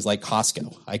relationship with things like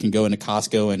Costco. I can go into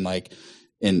Costco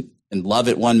and love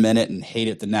it 1 minute and hate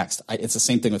it the next. It's the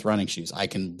same thing with running shoes. I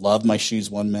can love my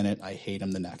shoes 1 minute, I hate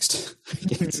them the next.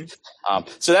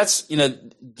 So that's,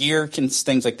 gear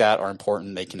things like that are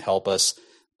important. They can help us.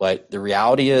 But the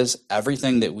reality is,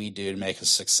 everything that we do to make us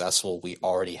successful, we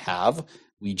already have.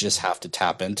 We just have to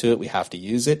tap into it. We have to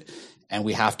use it. And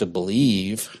we have to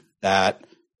believe that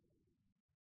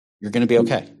you're going to be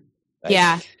okay.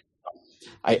 Yeah.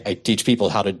 I teach people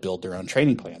how to build their own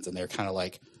training plans, and they're kind of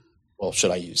like, well,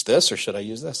 should I use this or should I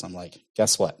use this? I'm like,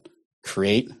 guess what?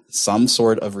 Create some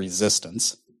sort of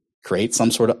resistance, create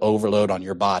some sort of overload on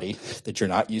your body that you're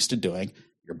not used to doing.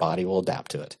 Your body will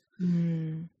adapt to it.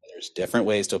 There's different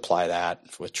ways to apply that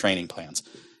with training plans,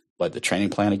 but the training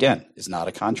plan, again, is not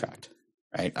a contract,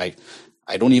 right?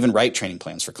 I don't even write training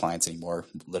plans for clients anymore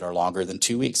that are longer than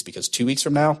 2 weeks, because 2 weeks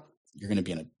from now, you're going to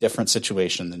be in a different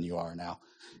situation than you are now.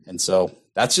 And so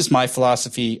that's just my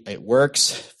philosophy. It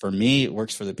works for me. It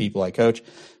works for the people I coach.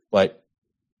 But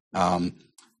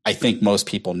I think most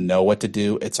people know what to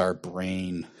do. It's our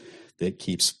brain that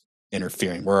keeps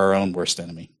interfering. We're our own worst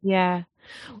enemy. Yeah.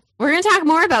 We're going to talk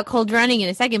more about cold running in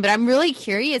a second, but I'm really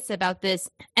curious about this.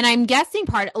 And I'm guessing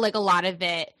a lot of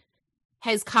it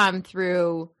has come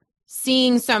through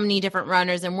seeing so many different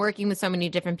runners and working with so many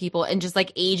different people and just like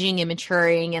aging and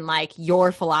maturing and like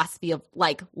your philosophy of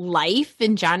like life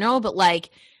in general. But like,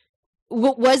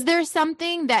 was there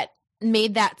something that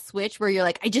made that switch where you're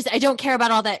like, I don't care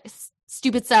about all that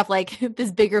stupid stuff, like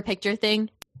this bigger picture thing?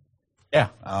 Yeah.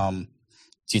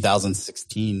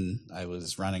 2016, I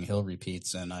was running hill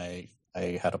repeats and I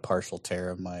had a partial tear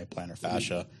of my plantar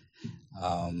fascia.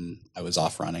 I was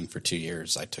off running for 2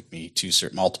 years. I took me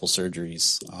multiple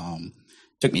surgeries.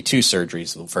 Took me 2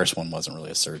 surgeries. The first one wasn't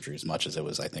really a surgery as much as it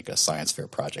was, I think, a science fair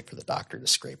project for the doctor to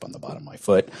scrape on the bottom of my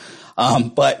foot.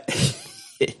 But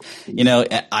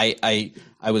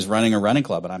I was running a running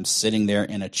club and I'm sitting there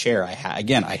in a chair. I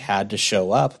had to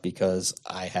show up because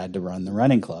I had to run the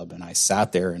running club, and I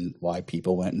sat there and why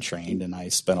people went and trained. And I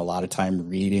spent a lot of time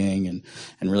reading and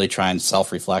really trying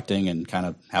self-reflecting and kind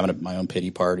of having my own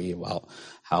pity party about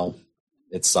how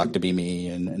it sucked to be me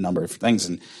and a number of things.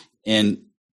 And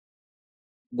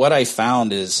what I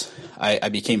found is I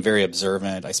became very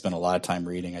observant. I spent a lot of time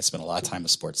reading. I spent a lot of time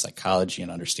with sports psychology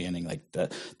and understanding like the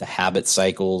habit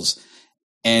cycles.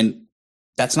 And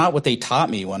that's not what they taught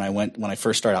me when I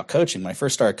first started out coaching. When I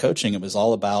first started coaching, it was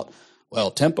all about,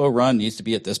 well, tempo run needs to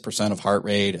be at this % of heart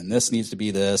rate, and this needs to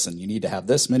be this, and you need to have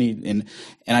this many. And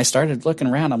I started looking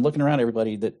around. I'm looking around at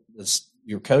everybody that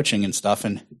you're coaching and stuff,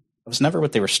 and it was never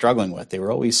what they were struggling with. They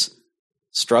were always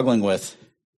struggling with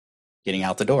getting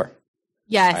out the door.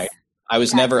 Yes. Right? I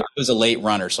was a late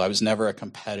runner, so I was never a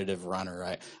competitive runner.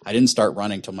 I didn't start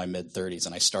running till my mid 30s,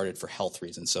 and I started for health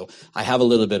reasons. So I have a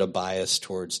little bit of bias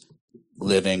towards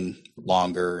living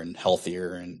longer and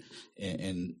healthier,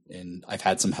 and I've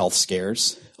had some health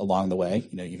scares along the way,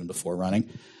 even before running,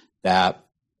 that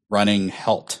running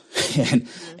helped.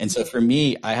 and so for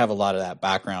me, I have a lot of that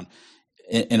background.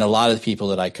 And a lot of the people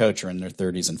that I coach are in their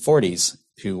 30s and 40s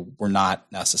who were not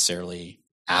necessarily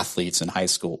athletes in high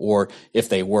school, or if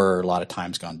they were, a lot of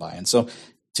times gone by. And so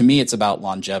to me, it's about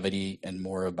longevity and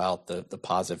more about the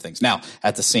positive things. Now,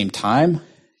 at the same time,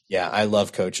 yeah, I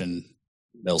love coaching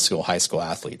middle school, high school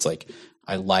athletes. Like,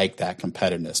 I like that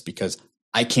competitiveness because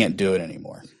I can't do it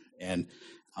anymore. And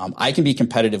I can be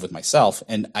competitive with myself,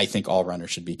 and I think all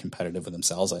runners should be competitive with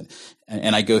themselves.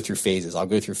 And I go through phases. I'll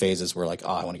go through phases where like,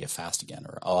 oh, I want to get fast again,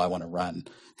 or oh, I want to run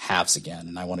halves again,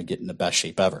 and I want to get in the best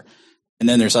shape ever. And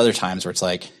then there's other times where it's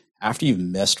like, after you've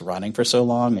missed running for so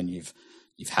long and you've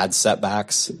had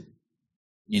setbacks,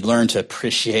 you learn to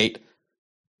appreciate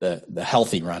the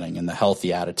healthy running and the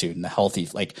healthy attitude and the healthy,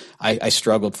 like I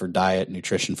struggled for diet,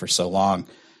 nutrition for so long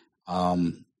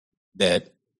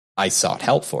that I sought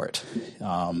help for it.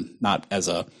 Not as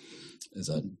a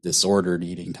disordered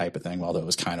eating type of thing, although it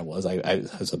was I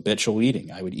was habitual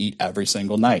eating. I would eat every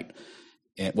single night,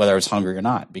 whether I was hungry or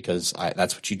not, because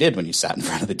that's what you did when you sat in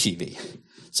front of the TV.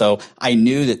 So I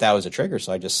knew that was a trigger,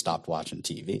 so I just stopped watching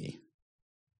TV.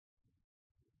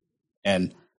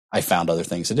 And I found other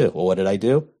things to do. Well, what did I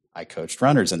do? I coached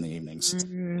runners in the evenings.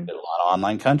 Mm-hmm. I did a lot of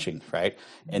online coaching, right?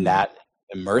 And that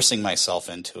immersing myself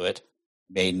into it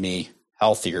made me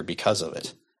healthier because of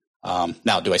it.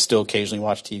 Now, do I still occasionally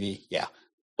watch TV? Yeah,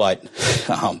 but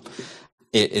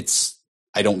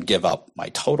I don't give up my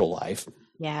total life.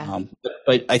 Yeah.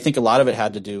 But I think a lot of it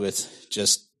had to do with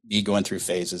just me going through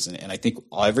phases. And I think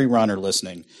every runner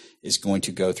listening is going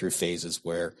to go through phases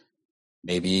where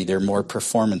maybe they're more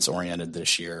performance oriented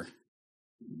this year.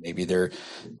 Maybe they're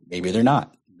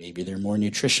not. Maybe they're more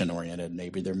nutrition oriented.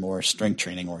 Maybe they're more strength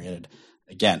training oriented.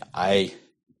 Again, I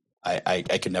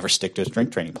could never stick to a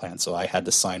strength training plan. So I had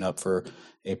to sign up for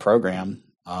a program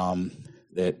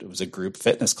that was a group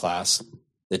fitness class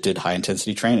that did high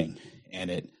intensity training,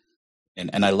 and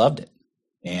I loved it.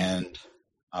 And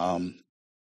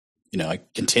I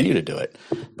continue to do it,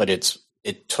 but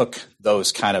it took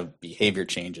those kind of behavior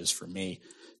changes for me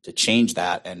to change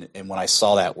that. And when I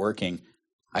saw that working,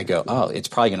 I go, oh, it's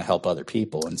probably going to help other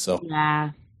people. And so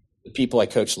the people I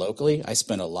coach locally, I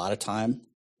spend a lot of time,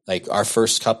 like our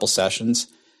first couple sessions,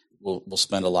 we'll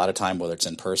spend a lot of time, whether it's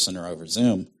in person or over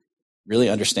Zoom, really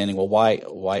understanding, well,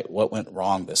 what went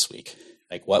wrong this week?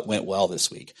 Like what went well this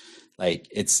week? Like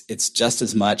it's just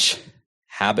as much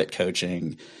habit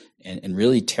coaching and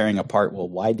really tearing apart, well,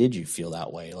 why did you feel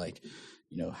that way? Like,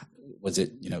 was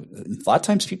it, a lot of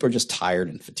times people are just tired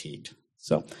and fatigued.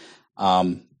 So,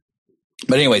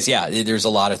 but anyways, yeah, there's a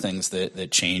lot of things that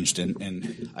changed,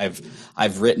 and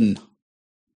I've written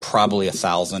probably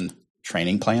 1,000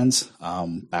 training plans.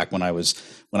 Back when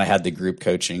I had the group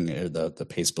coaching, the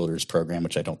Pace Builders program,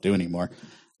 which I don't do anymore.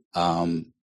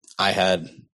 I had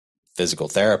physical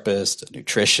therapist, a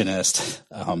nutritionist,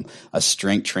 a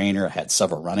strength trainer. I had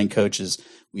several running coaches.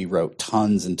 We wrote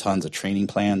tons and tons of training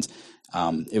plans.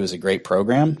 It was a great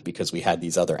program because we had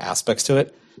these other aspects to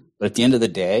it. But at the end of the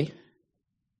day,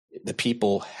 the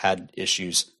people had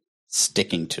issues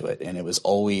sticking to it. And it was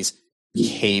always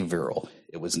behavioral.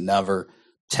 It was never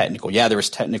technical. Yeah, there was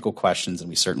technical questions, and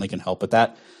we certainly can help with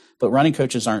that. But running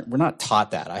coaches we're not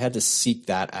taught that. I had to seek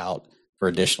that out for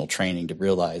additional training to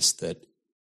realize that,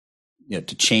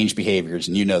 to change behaviors,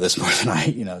 and this more than I,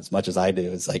 as much as I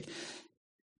do, it's like,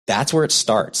 that's where it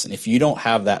starts. And if you don't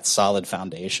have that solid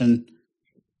foundation,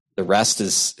 the rest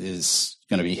is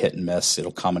going to be hit and miss.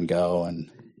 It'll come and go, and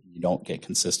you don't get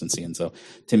consistency. And so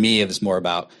to me, it was more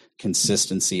about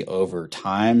consistency over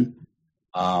time,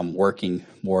 working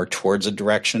more towards a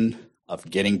direction of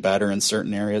getting better in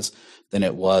certain areas than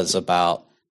it was about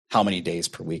how many days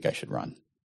per week I should run.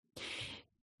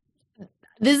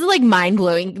 This is like mind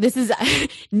blowing. This is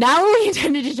not what we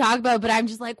intended to talk about, but I'm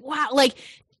just like, wow, like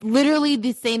literally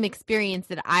the same experience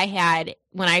that I had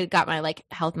when I got my like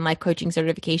health and life coaching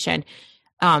certification.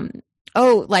 I'm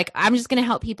just going to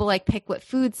help people like pick what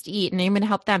foods to eat, and I'm going to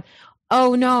help them.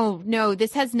 Oh, no,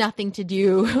 this has nothing to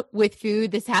do with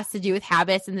food. This has to do with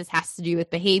habits, and this has to do with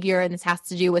behavior, and this has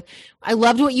to do with, I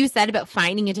loved what you said about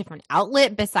finding a different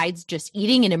outlet besides just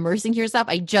eating and immersing yourself.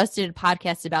 I just did a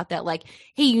podcast about that. Like,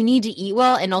 hey, you need to eat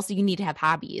well, and also you need to have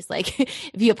hobbies. Like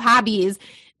if you have hobbies,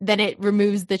 then it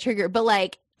removes the trigger. But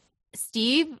like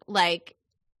Steve, like,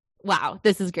 wow,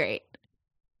 this is great.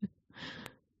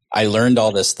 I learned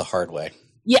all this the hard way.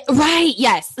 Yeah, right.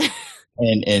 Yes.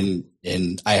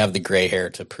 And I have the gray hair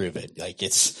to prove it. Like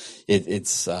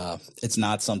it's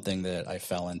not something that I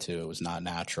fell into. It was not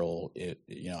natural.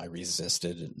 I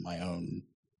resisted my own.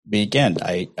 But again,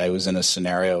 I was in a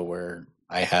scenario where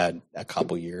I had a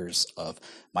couple years of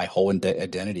my whole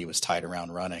identity was tied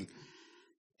around running,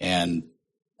 and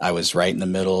I was right in the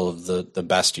middle of the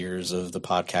best years of the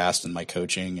podcast and my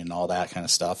coaching and all that kind of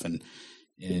stuff. And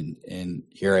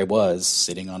here I was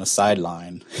sitting on a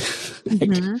sideline,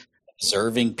 mm-hmm.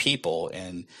 Serving people,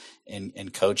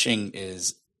 and coaching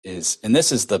is, and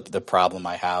this is the problem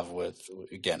I have with,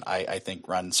 again, I think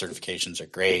run certifications are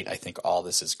great. I think all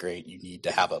this is great. You need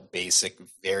to have a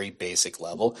very basic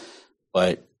level,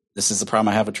 but this is the problem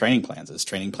I have with training plans is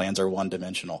training plans are one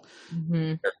dimensional.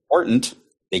 Mm-hmm. They're important.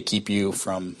 They keep you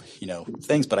from,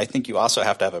 things, but I think you also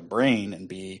have to have a brain and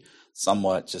be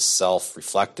somewhat just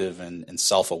self-reflective and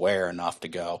self-aware enough to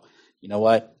go, you know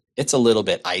what? It's a little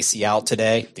bit icy out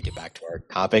today, to get back to our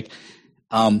topic.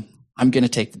 I'm going to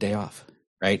take the day off,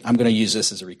 right? I'm going to use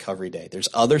this as a recovery day. There's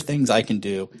other things I can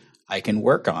do. I can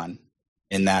work on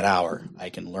in that hour. I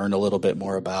can learn a little bit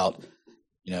more about,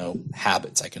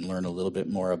 habits. I can learn a little bit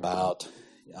more about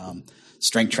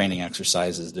strength training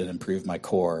exercises that improve my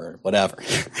core or whatever,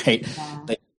 right? Yeah.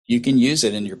 But you can use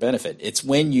it in your benefit. It's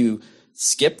when you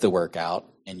skip the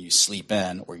workout and you sleep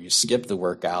in, or you skip the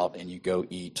workout and you go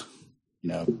eat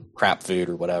crap food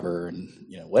or whatever, and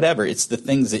whatever. It's the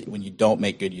things that when you don't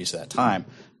make good use of that time,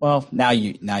 well, now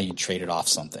you trade it off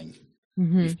something.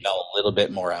 Mm-hmm. You fell a little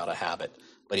bit more out of habit.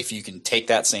 But if you can take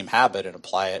that same habit and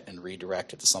apply it and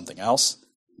redirect it to something else,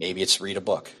 maybe it's read a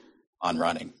book, on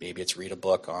running. Maybe it's read a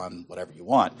book on whatever you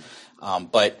want.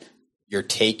 But you're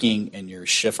taking and you're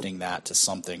shifting that to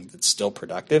something that's still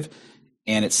productive,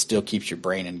 and it still keeps your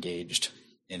brain engaged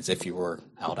as if you were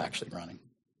out actually running.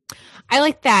 I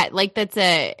like that. Like that's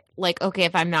okay,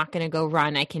 if I'm not going to go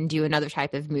run, I can do another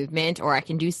type of movement, or I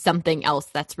can do something else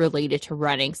that's related to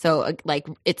running. So like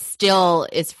it still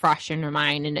is fresh in your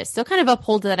mind, and it still kind of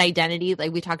upholds that identity.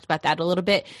 Like we talked about that a little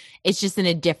bit. It's just in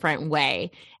a different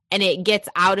way. And it gets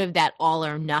out of that all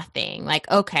or nothing. Like,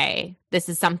 okay, this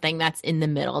is something that's in the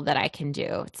middle that I can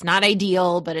do. It's not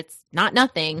ideal, but it's not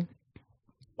nothing.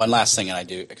 One last thing, and I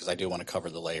do want to cover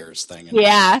the layers thing.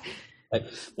 Yeah. But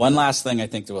one last thing I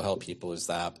think that will help people is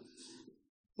that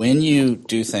when you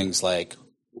do things like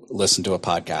listen to a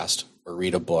podcast or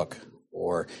read a book,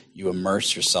 or you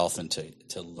immerse yourself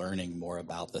into learning more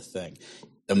about the thing,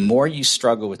 the more you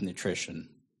struggle with nutrition,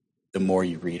 the more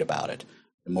you read about it.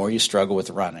 The more you struggle with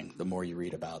running, the more you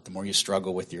read about it. The more you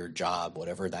struggle with your job,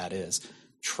 whatever that is,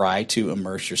 try to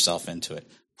immerse yourself into it.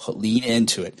 Lean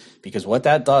into it, because what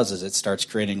that does is it starts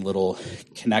creating little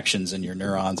connections in your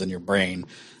neurons in your brain,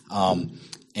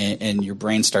 and your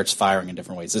brain starts firing in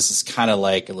different ways. This is kind of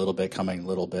like a little bit coming a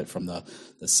little bit from the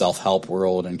self-help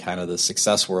world, and kind of the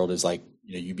success world is like,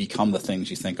 you become the things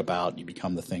you think about, you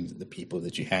become the people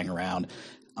that you hang around.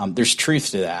 There's truth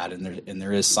to that, and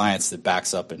there is science that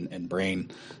backs up in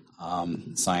brain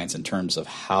science in terms of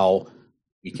how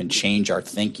we can change our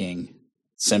thinking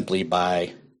simply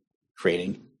by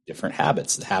creating different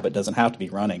habits. The habit doesn't have to be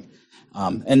running.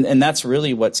 And that's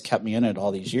really what's kept me in it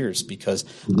all these years, because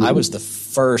I was the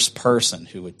first person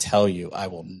who would tell you I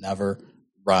will never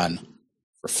run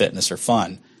for fitness or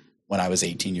fun when I was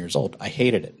 18 years old. I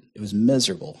hated it. It was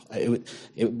miserable.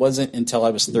 It wasn't until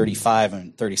I was 35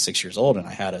 and 36 years old and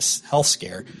I had a health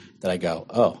scare that I go,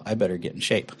 oh, I better get in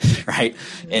shape, right?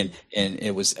 And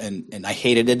it was, and I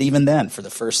hated it even then. For the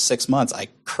first 6 months, I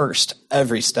cursed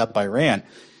every step I ran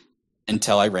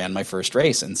until I ran my first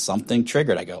race, and something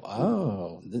triggered. I go,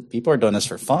 oh, people are doing this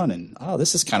for fun, and oh,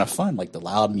 this is kind of fun, like the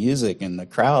loud music and the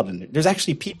crowd, and there's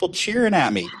actually people cheering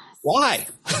at me. Why?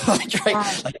 Like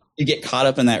you get caught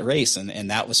up in that race, and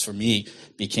that was, for me,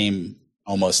 became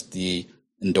almost the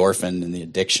endorphin and the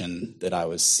addiction that I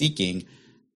was seeking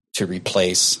to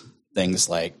replace things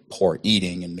like poor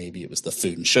eating, and maybe it was the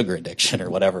food and sugar addiction or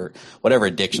whatever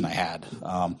addiction I had.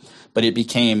 But it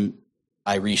became,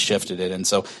 I reshifted it. And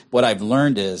so what I've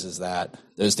learned is that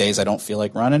those days I don't feel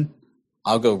like running,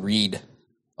 I'll go read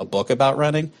a book about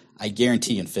running. I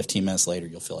guarantee in 15 minutes later,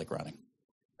 you'll feel like running.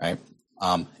 Right.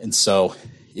 And so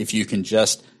if you can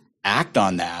just act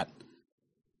on that,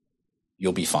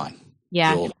 you'll be fine.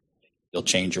 Yeah. You'll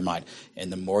change your mind.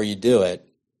 And the more you do it,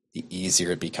 the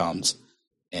easier it becomes.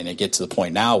 And it gets to the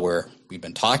point now where we've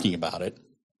been talking about it.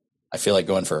 I feel like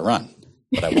going for a run,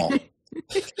 but I won't.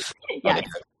 Yeah.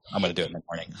 I'm going to do it in the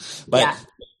morning. But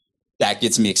that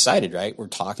gets me excited, right? We're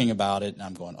talking about it and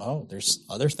I'm going, oh, there's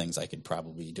other things I could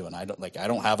probably be doing. I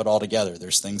don't have it all together.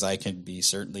 There's things I could be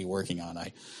certainly working on.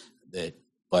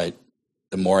 But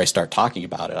the more I start talking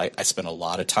about it, I spend a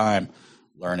lot of time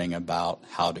learning about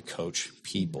how to coach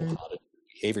people, how to do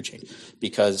behavior change.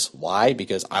 Because why?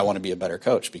 Because I want to be a better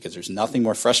coach, because there's nothing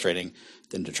more frustrating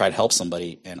than to try to help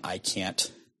somebody and I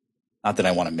can't, not that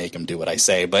I want to make them do what I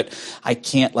say, but I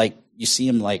can't, like, you see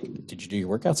them like, did you do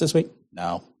your workouts this week?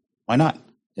 No. Why not?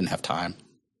 Didn't have time.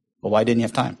 Well, why didn't you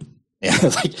have time? Yeah,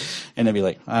 and they'd be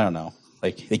like, I don't know.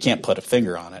 Like, they can't put a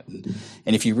finger on it.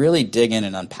 And if you really dig in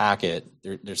and unpack it,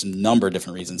 there's a number of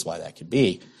different reasons why that could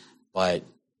be. But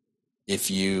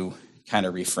if you kind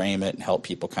of reframe it and help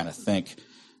people kind of think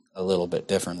a little bit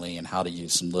differently and how to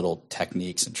use some little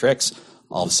techniques and tricks,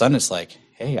 all of a sudden it's like,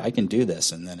 hey, I can do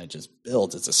this. And then it just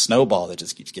builds. It's a snowball that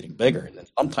just keeps getting bigger. And then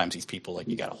sometimes these people, like,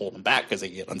 you got to hold them back because they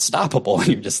get unstoppable. And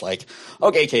you're just like,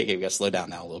 okay, we got to slow down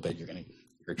now a little bit. You're going to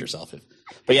hurt yourself.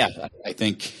 But yeah, I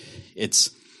think it's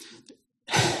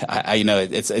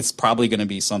probably going to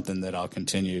be something that I'll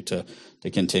continue to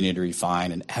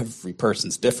refine. And every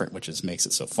person's different, which makes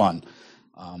it so fun.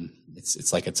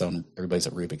 It's like its own, everybody's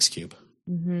a Rubik's Cube.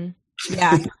 Mm-hmm.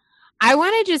 Yeah. I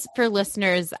want to just, for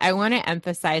listeners, I want to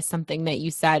emphasize something that you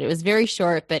said. It was very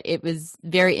short, but it was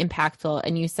very impactful.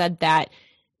 And you said that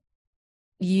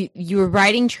you were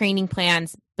writing training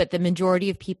plans, but the majority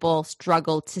of people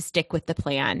struggle to stick with the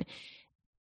plan.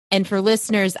 And for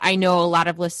listeners, I know a lot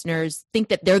of listeners think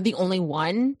that they're the only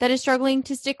one that is struggling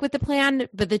to stick with the plan.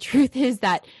 But the truth is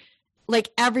that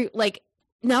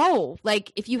No,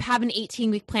 like if you have an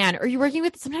 18-week plan, or you're working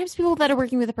with, sometimes people that are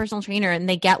working with a personal trainer and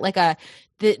they get like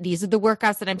these are the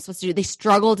workouts that I'm supposed to do. They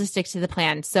struggle to stick to the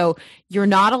plan. So you're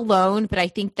not alone, but I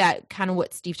think that kind of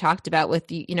what Steve talked about with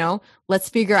the, let's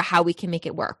figure out how we can make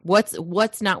it work.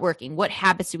 What's not working? What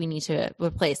habits do we need to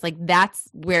replace? Like that's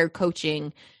where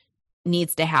coaching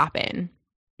needs to happen.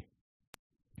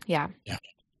 Yeah. Yeah.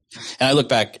 And I look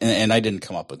back, and I didn't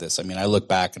come up with this. I mean, I look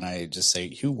back and I just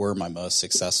say, who were my most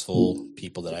successful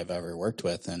people that I've ever worked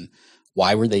with, and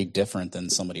why were they different than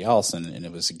somebody else? And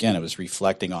it was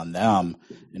reflecting on them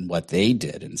and what they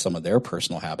did and some of their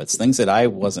personal habits, things that I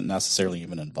wasn't necessarily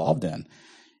even involved in,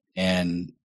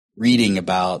 and reading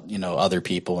about, other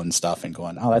people and stuff and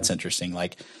going, oh, that's interesting.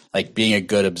 Like being a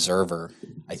good observer,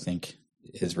 I think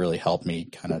has really helped me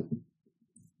kind of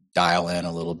dial in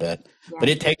a little bit. Yeah. But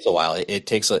it takes a while. It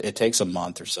takes a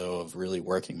month or so of really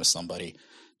working with somebody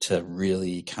to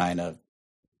really kind of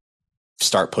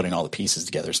start putting all the pieces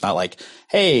together. It's not like,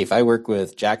 hey, if I work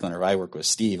with Jacqueline or if I work with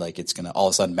Steve, like it's going to all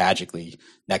of a sudden magically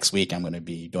next week I'm going to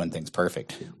be doing things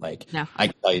perfect. Like no.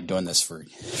 I've been doing this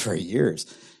for years.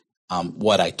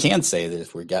 What I can say is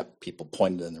if we get people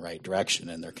pointed in the right direction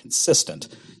and they're consistent,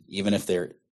 even if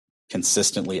they're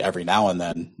consistently every now and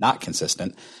then not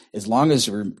consistent, as long as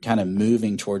we're kind of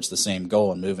moving towards the same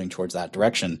goal and moving towards that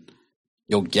direction,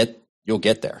 you'll get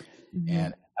there. Mm-hmm.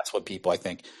 And that's what people, I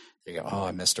think, they go, oh,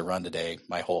 I missed a run today.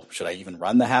 Should I even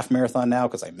run the half marathon now?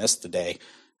 Because I missed the day.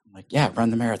 I'm like, yeah,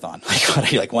 run the marathon.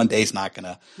 Like one day's not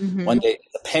gonna, one day,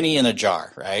 a penny in a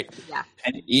jar, right? Yeah.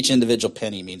 And each individual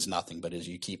penny means nothing, but as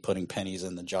you keep putting pennies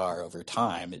in the jar over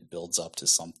time, it builds up to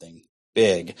something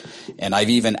big. And I've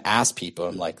even asked people,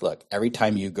 I'm like, look, every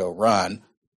time you go run,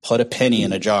 put a penny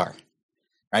in a jar,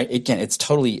 right? Again, it's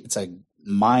a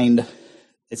mind,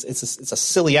 it's a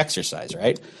silly exercise,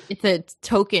 right? It's a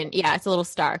token. Yeah. It's a little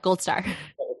star, gold star.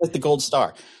 Like the gold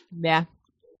star. Yeah. It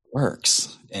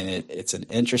works. And it's an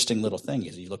interesting little thing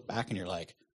is you look back and you're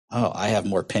like, oh, I have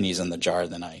more pennies in the jar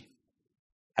than I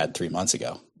had 3 months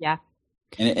ago. Yeah.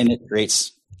 And it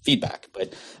creates feedback.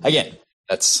 But again,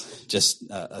 that's just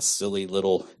a silly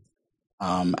little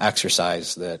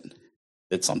exercise that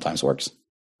sometimes works.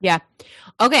 Yeah.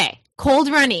 Okay. Cold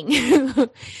running.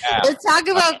 Let's talk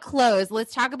about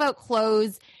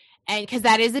clothes. And because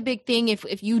that is a big thing.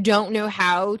 If you don't know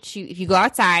if you go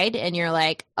outside and you're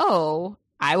like, oh,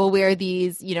 I will wear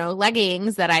these,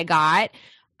 leggings that I got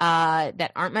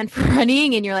that aren't meant for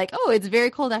running. And you're like, oh, it's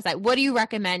very cold outside. What do you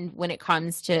recommend when it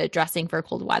comes to dressing for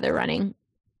cold weather running?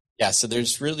 Yeah, so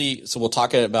we'll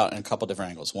talk about in a couple different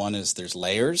angles. One is there's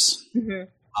layers,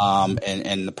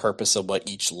 and the purpose of what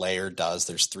each layer does.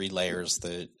 There's 3 layers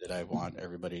that I want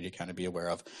everybody to kind of be aware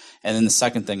of. And then the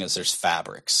second thing is there's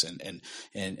fabrics and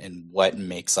what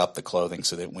makes up the clothing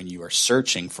so that when you are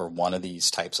searching for one of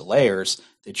these types of layers,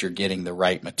 that you're getting the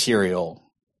right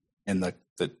material in the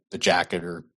jacket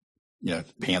or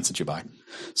pants that you buy.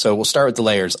 So we'll start with the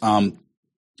layers.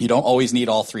 You don't always need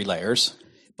all 3 layers,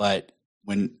 but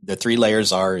when the 3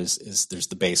 layers is there's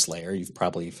the base layer. You've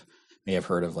probably may have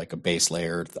heard of like a base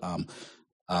layer.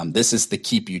 This is the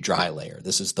keep you dry layer.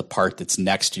 This is the part that's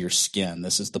next to your skin.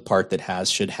 This is the part that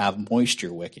should have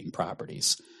moisture wicking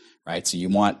properties, right? So you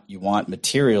want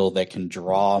material that can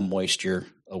draw moisture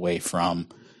away from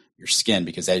your skin,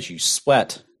 because as you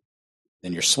sweat,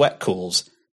 then your sweat cools,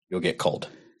 you'll get cold.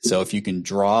 So if you can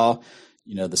draw,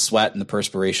 the sweat and the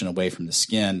perspiration away from the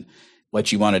skin,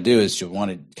 what you want to do is you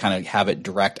want to kind of have it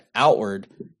direct outward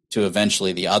to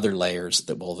eventually the other layers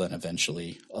that will then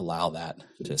eventually allow that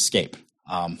to escape.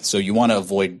 So you want to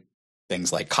avoid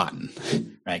things like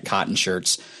cotton, right? Cotton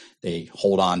shirts, they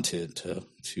hold on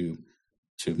to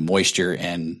moisture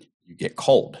and you get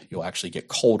cold. You'll actually get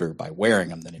colder by wearing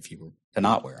them than if you were to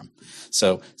not wear them.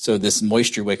 So this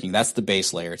moisture wicking, that's the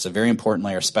base layer. It's a very important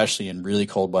layer, especially in really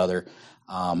cold weather,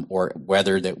 or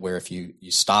weather where if you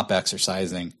stop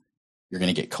exercising, you're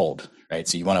going to get cold, right?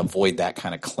 So you want to avoid that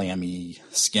kind of clammy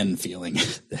skin feeling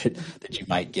that you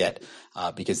might get,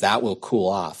 because that will cool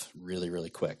off really, really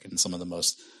quick. And some of the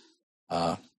most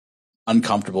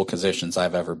uncomfortable conditions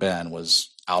I've ever been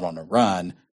was out on a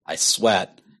run. I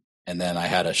sweat, and then I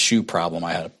had a shoe problem.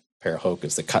 I had a pair of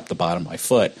Hokas that cut the bottom of my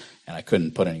foot, and I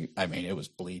couldn't put it was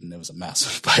bleeding. It was a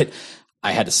mess, but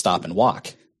I had to stop and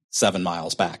walk 7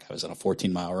 miles back. I was on a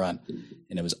 14-mile run,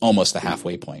 and it was almost the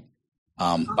halfway point.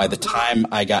 By the time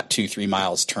I got 2-3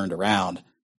 miles turned around,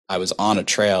 I was on a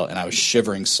trail and I was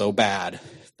shivering so bad,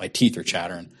 my teeth were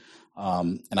chattering.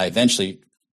 And I eventually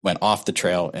went off the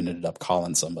trail and ended up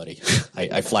calling somebody.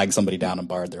 I flagged somebody down and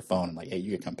borrowed their phone. I'm like, hey,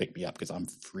 you can come pick me up because I'm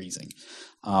freezing.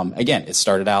 Again, it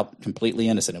started out completely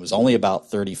innocent. It was only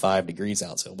about 35 degrees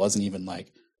out, so it wasn't even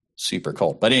like super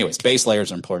cold. But anyways, base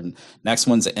layers are important. Next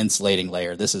one's the insulating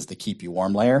layer. This is the keep you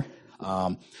warm layer.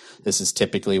 This is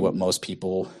typically what most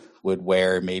people would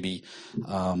wear. Maybe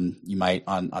you might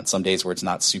on some days where it's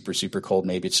not super, super cold,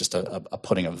 maybe it's just a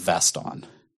putting a vest on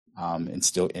and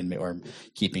still or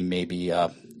keeping maybe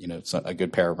a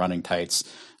good pair of running tights,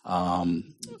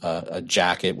 a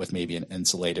jacket with maybe an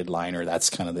insulated liner.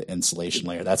 That's kind of the insulation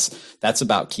layer. That's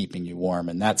about keeping you warm,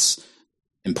 and that's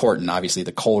important. Obviously,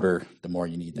 the colder, the more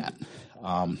you need that.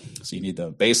 So you need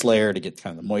the base layer to get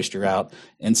kind of the moisture out.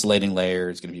 Insulating layer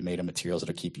is going to be made of materials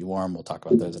that'll keep you warm. We'll talk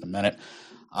about those in a minute.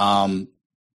 And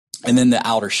then the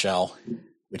outer shell,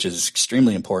 which is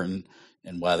extremely important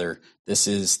in weather. This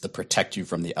is to protect you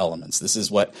from the elements. This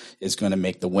is what is going to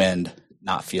make the wind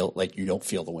not feel like you don't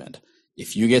feel the wind.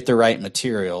 If you get the right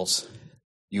materials,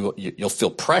 you'll feel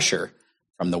pressure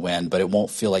from the wind, but it won't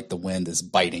feel like the wind is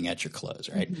biting at your clothes,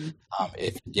 right?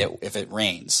 Mm-hmm. If it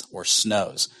rains or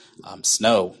snows,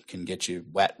 snow can get you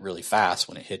wet really fast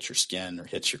when it hits your skin or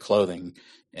hits your clothing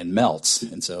and melts.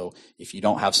 And so if you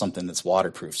don't have something that's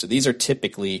waterproof, so these are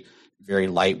typically very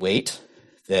lightweight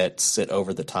that sit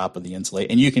over the top of the insulate.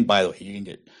 And you can, by the way, you can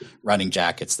get running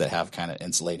jackets that have kind of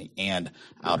insulating and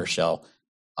outer shell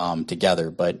together,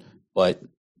 but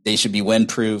they should be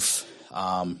windproof,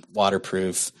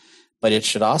 waterproof. But it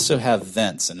should also have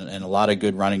vents, and a lot of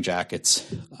good running jackets.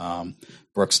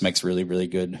 Brooks makes really, really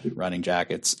good running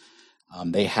jackets.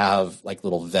 They have like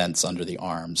little vents under the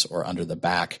arms or under the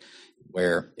back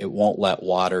where it won't let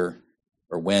water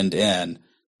or wind in,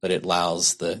 but it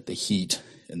allows the heat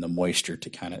and the moisture to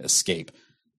kind of escape.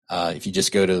 If you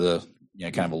just go to the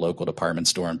kind of a local department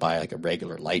store and buy like a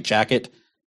regular light jacket,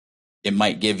 it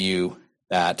might give you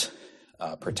that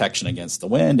protection against the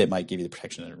wind. It might give you the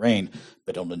protection in the rain,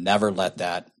 but it'll never let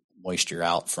that moisture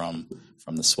out from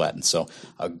the sweat. And so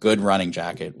a good running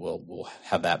jacket will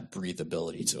have that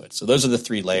breathability to it. So those are the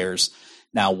three layers.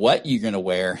 Now, what you're going to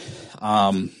wear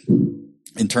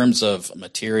in terms of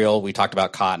material, we talked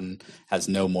about cotton has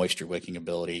no moisture wicking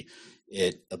ability.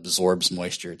 It absorbs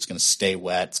moisture. It's going to stay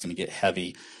wet. It's going to get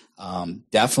heavy.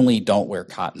 Definitely don't wear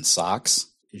cotton socks,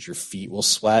 because your feet will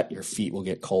sweat, your feet will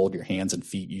get cold, your hands and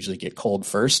feet usually get cold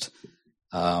first.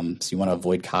 So you want to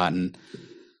avoid cotton.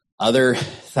 Other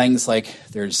things like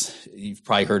you've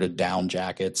probably heard of down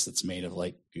jackets that's made of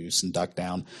like goose and duck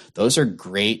down. Those are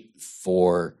great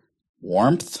for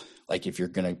warmth, like if you're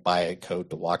going to buy a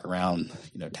coat to walk around,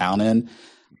 town in.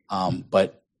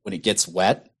 But when it gets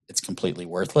wet, it's completely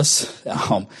worthless.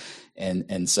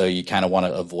 And so you kind of want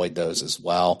to avoid those as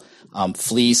well.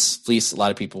 Fleece, a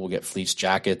lot of people will get fleece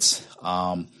jackets.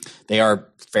 They are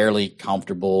fairly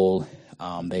comfortable.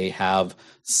 They have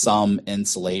some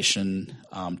insulation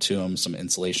to them, some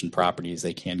insulation properties.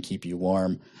 They can keep you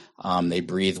warm. They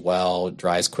breathe well, it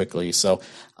dries quickly. So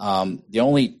the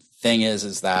only thing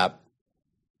is that,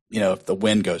 if the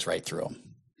wind goes right through them.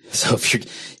 So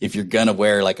if you're going to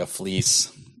wear like a fleece,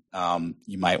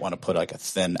 you might want to put like a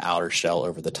thin outer shell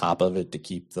over the top of it to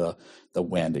keep the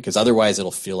wind, because otherwise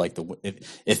it'll feel like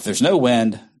if there's no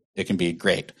wind, it can be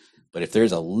great. But if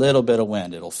there's a little bit of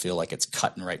wind, it'll feel like it's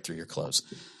cutting right through your clothes.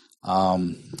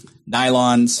 Nylons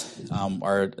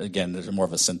are, again, they're more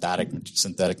of a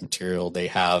synthetic material. They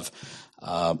have,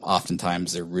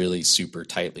 oftentimes they're really super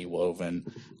tightly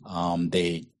woven.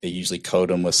 They usually coat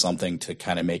them with something to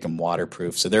kind of make them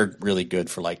waterproof. So they're really good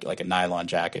for like a nylon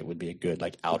jacket would be a good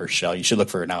like outer shell. You should look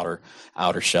for an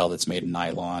outer shell that's made of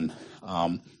nylon.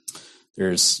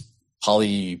 There's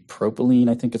polypropylene,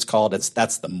 I think it's called.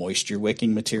 That's the moisture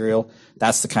wicking material.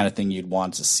 That's the kind of thing you'd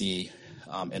want to see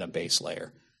in a base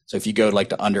layer. So if you go like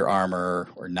to Under Armour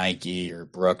or Nike or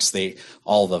Brooks,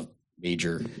 all the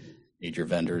major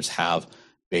vendors have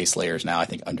base layers now. I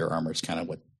think Under Armour is kind of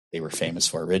what they were famous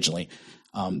for originally.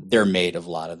 They're made of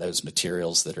a lot of those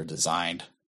materials that are designed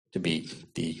to be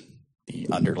the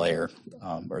underlayer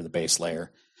or the base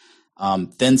layer.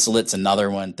 Thinsulit's another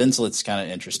one. Thinsulit's kind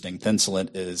of interesting. Thinsulit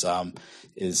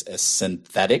is a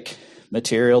synthetic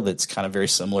material that's kind of very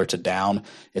similar to down.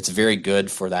 It's very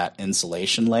good for that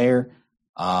insulation layer,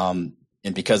 and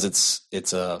because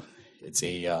it's a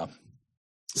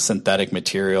synthetic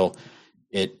material,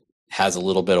 it has a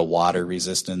little bit of water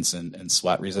resistance and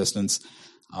sweat resistance.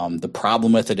 The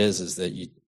problem with it is that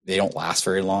they don't last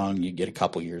very long. You get a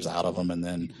couple years out of them, and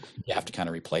then you have to kind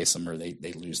of replace them, or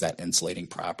they lose that insulating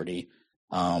property.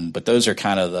 But those are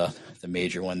kind of the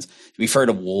major ones. We've heard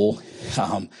of wool.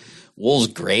 Wool's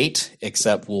great,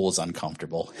 except wool is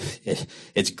uncomfortable.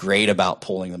 It's great about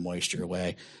pulling the moisture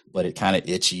away, but it kind of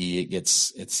itchy.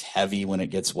 It's heavy when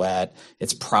it gets wet.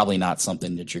 It's probably not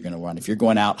something that you're going to run. If you're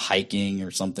going out hiking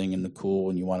or something in the cool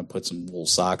and you want to put some wool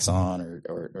socks on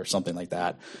or something like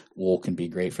that, wool can be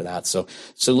great for that. So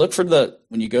look for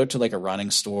when you go to like a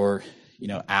running store,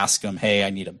 ask them, hey,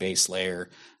 I need a base layer,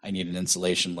 I need an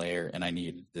insulation layer, and I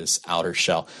need this outer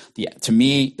shell. To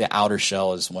me, the outer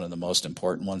shell is one of the most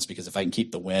important ones, because if I can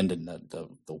keep the wind and the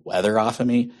weather off of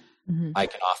me, I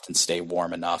can often stay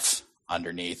warm enough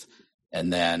underneath.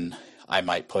 And then I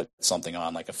might put something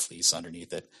on like a fleece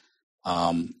underneath it.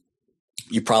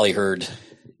 You probably heard,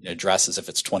 dress as if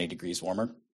it's 20 degrees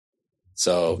warmer.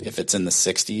 So if it's in the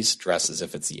 60s, dress as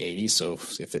if it's the 80s. So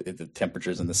if the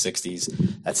temperature's in the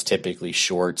 60s, that's typically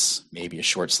shorts, maybe a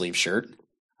short sleeve shirt.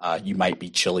 You might be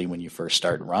chilly when you first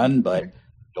start run, but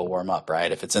you'll warm up,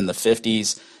 right? If it's in the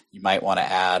 50s, you might want to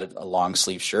add a long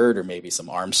sleeve shirt or maybe some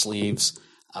arm sleeves,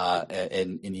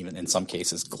 and even in some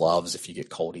cases gloves if you get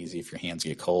cold easy, if your hands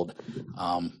get cold.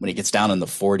 When it gets down in the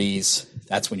 40s,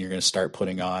 that's when you're going to start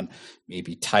putting on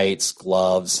maybe tights,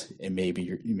 gloves, and maybe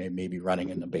you may be running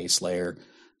in the base layer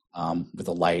with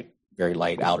a very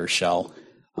light outer shell.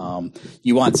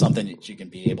 You want something that you can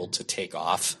be able to take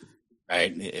off.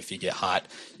 Right. If you get hot,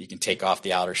 you can take off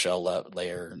the outer shell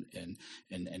layer and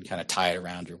kind of tie it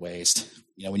around your waist.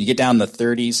 When you get down in the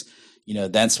 30s,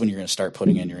 that's when you're going to start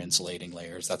putting in your insulating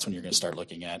layers. That's when you're going to start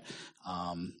looking at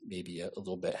maybe a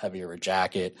little bit heavier a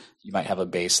jacket. You might have a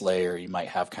base layer. You might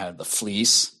have kind of the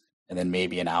fleece and then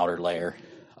maybe an outer layer.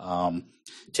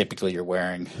 Typically you're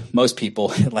wearing, most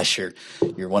people, unless you're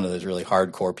one of those really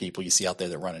hardcore people you see out there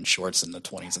that run in shorts in the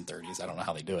 20s and 30s. I don't know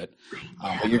how they do it.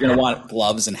 But you're going to want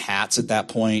gloves and hats at that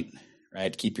point,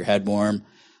 right, to keep your head warm.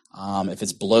 If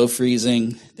it's below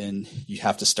freezing, then you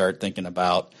have to start thinking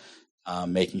about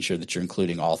making sure that you're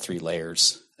including all three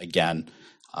layers. Again,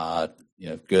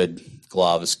 good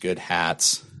gloves, good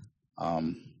hats,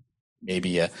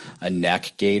 maybe a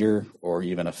neck gaiter, or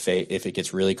even if it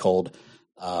gets really cold,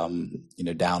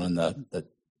 down in the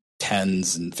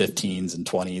 10s and 15s and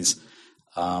 20s,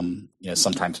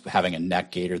 sometimes having a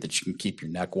neck gaiter that you can keep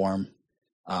your neck warm,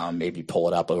 maybe pull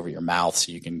it up over your mouth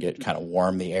so you can get kind of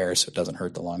warm the air so it doesn't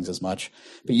hurt the lungs as much.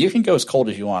 But you can go as cold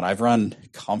as you want. I've run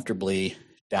comfortably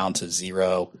down to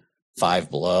 0, 5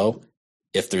 below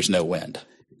if there's no wind.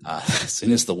 As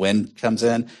soon as the wind comes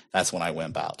in, that's when I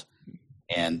wimp out.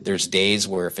 And there's days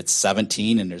where if it's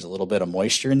 17 and there's a little bit of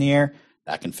moisture in the air,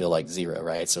 that can feel like 0,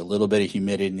 right? So a little bit of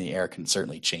humidity in the air can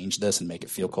certainly change this and make it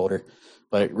feel colder.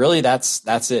 But really, that's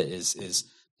it. Is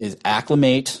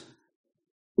acclimate,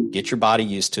 get your body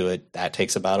used to it. That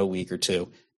takes about a week or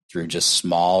two through just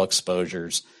small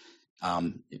exposures.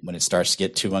 When it starts to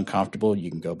get too uncomfortable,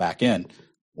 you can go back in,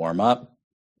 warm up.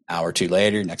 Hour or two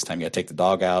later, next time you got to take the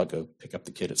dog out, go pick up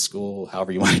the kid at school,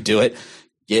 however you want to do it.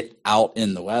 Get out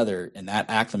in the weather, and that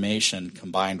acclimation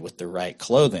combined with the right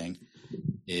clothing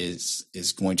is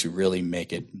going to really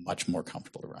make it much more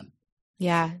comfortable to run.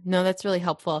 Yeah, no, that's really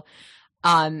helpful.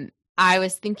 I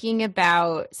was thinking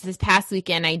about, so this past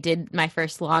weekend, I did my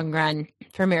first long run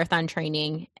for marathon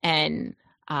training, and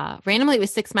randomly it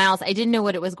was 6 miles. I didn't know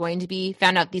what it was going to be.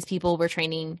 Found out these people were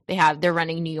training. They're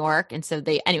running New York. And so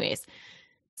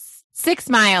 6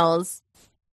 miles.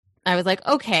 I was like,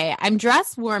 okay, I'm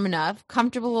dressed warm enough,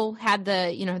 comfortable, had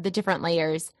the different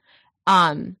layers.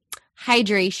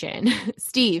 Hydration.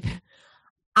 Steve,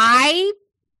 I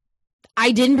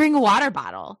didn't bring a water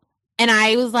bottle. And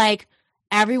I was like,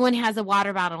 everyone has a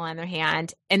water bottle in their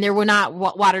hand, and there were not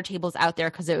water tables out there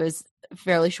because it was a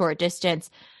fairly short distance.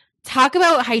 Talk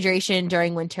about hydration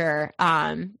during winter,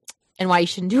 and why you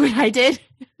shouldn't do what I did.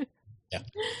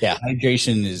 Yeah.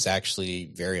 Hydration is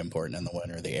actually very important in the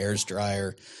winter. The air's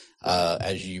drier.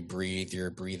 As you breathe, you're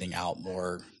breathing out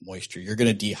more moisture. You're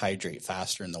going to dehydrate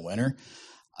faster in the winter.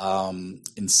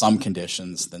 In some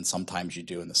conditions than sometimes you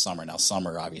do in the summer. Now,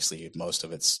 summer, obviously, most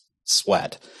of it's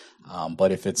sweat.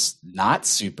 But if it's not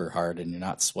super hard and you're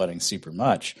not sweating super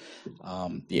much,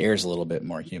 the air is a little bit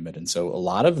more humid. And so a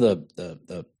lot of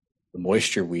the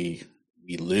moisture we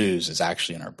lose is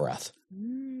actually in our breath.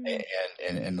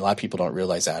 And a lot of people don't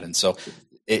realize that. And so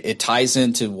it ties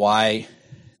into why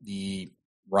the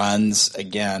runs,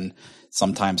 again,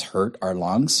 sometimes hurt our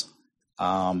lungs.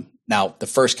 Now, the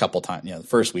first couple times, the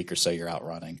first week or so you're out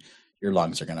running, your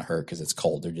lungs are going to hurt because it's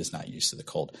cold. They're just not used to the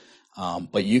cold.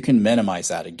 But you can minimize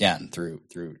that again through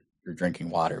drinking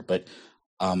water. But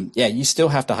you still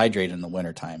have to hydrate in the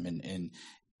wintertime. And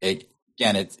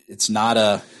again, it's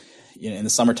not in the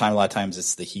summertime, a lot of times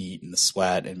it's the heat and the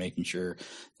sweat and making sure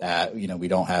that, we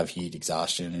don't have heat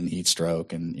exhaustion and heat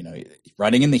stroke. And,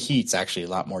 running in the heat's actually a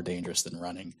lot more dangerous than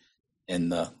running in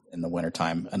the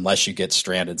wintertime, unless you get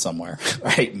stranded somewhere,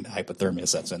 right? And hypothermia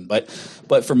sets in. But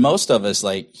for most of us,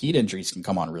 like, heat injuries can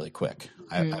come on really quick.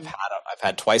 I've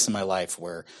had twice in my life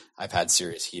where I've had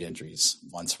serious heat injuries,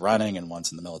 once running and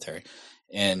once in the military.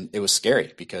 And it was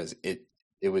scary because it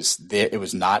was there, it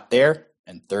was not there.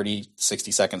 And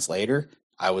 60 seconds later,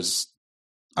 I was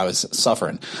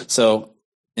suffering. So,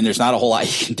 and there's not a whole lot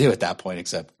you can do at that point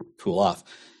except cool off.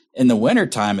 In the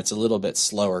wintertime, it's a little bit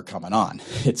slower coming on.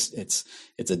 It's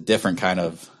a different kind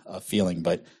of feeling,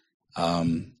 but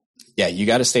you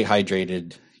got to stay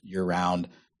hydrated year round.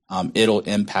 It'll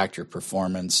impact your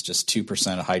performance. Just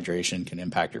 2% of hydration can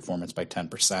impact your performance by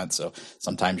 10%. So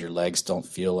sometimes your legs don't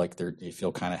feel like they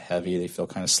feel kind of heavy. They feel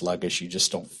kind of sluggish. You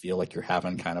just don't feel like you're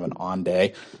having kind of an on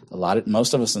day.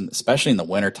 Most of us, especially in the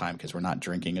wintertime, because we're not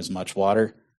drinking as much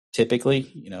water. Typically,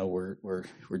 we're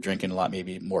drinking a lot,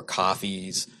 maybe more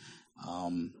coffees,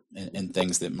 and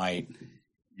things that might,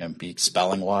 be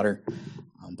expelling water.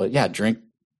 But yeah, drink.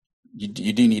 You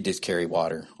do need to carry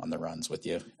water on the runs with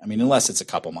you. I mean, unless it's a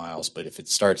couple miles, but if it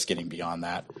starts getting beyond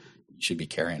that, you should be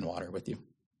carrying water with you.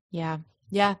 Yeah.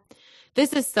 Yeah.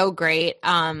 This is so great.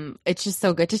 It's just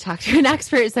so good to talk to an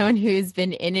expert, someone who's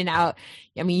been in and out.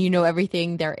 I mean,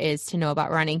 everything there is to know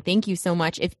about running. Thank you so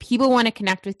much. If people want to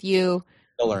connect with you.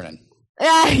 Still learning.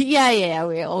 Yeah.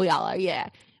 We all are. Yeah.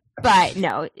 But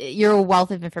no, you're a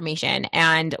wealth of information,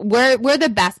 and we're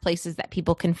the best places that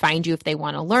people can find you if they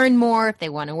want to learn more, if they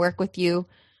want to work with you.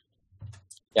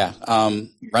 Yeah.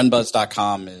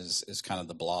 Runbuzz.com is kind of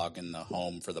the blog and the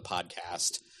home for the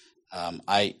podcast.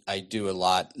 I do a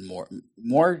lot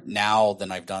more now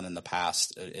than I've done in the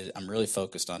past. I'm really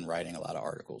focused on writing a lot of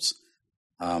articles.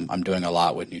 I'm doing a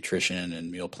lot with nutrition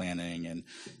and meal planning and,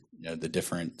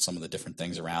 some of the different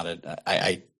things around it.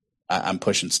 I'm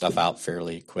pushing stuff out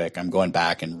fairly quick. I'm going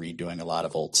back and redoing a lot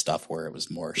of old stuff where it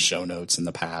was more show notes in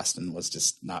the past and was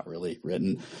just not really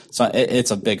written. So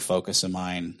it's a big focus of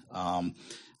mine. I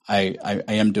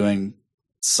am doing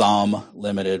some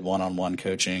limited one-on-one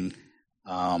coaching.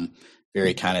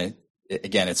 Very kind of,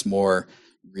 again, it's more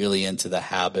really into the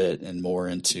habit and more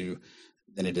into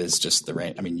than it is just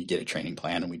you get a training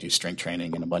plan and we do strength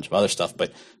training and a bunch of other stuff,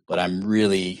 but I'm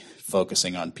really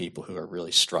focusing on people who are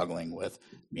really struggling with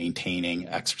maintaining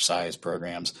exercise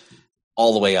programs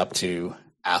all the way up to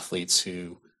athletes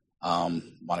who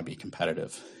want to be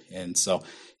competitive. And so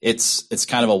it's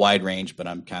kind of a wide range, but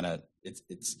I'm kind of,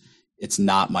 it's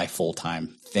not my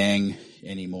full-time thing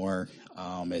anymore.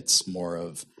 It's more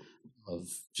of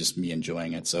just me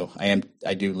enjoying it. So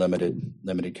I do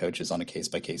limited coaches on a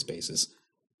case-by-case basis.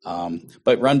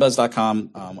 But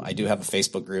runbuzz.com, I do have a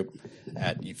Facebook group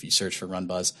if you search for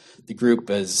Runbuzz. The group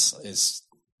is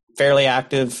fairly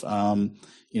active.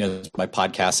 My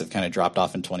podcasts have kind of dropped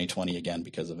off in 2020 again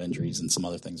because of injuries and some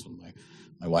other things with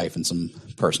my wife and some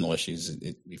personal issues.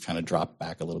 We've kind of dropped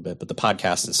back a little bit, but the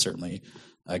podcast is certainly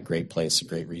a great place, a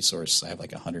great resource. I have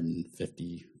like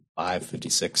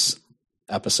 56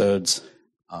 episodes.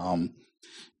 Those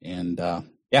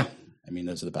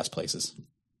are the best places.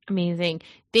 Amazing.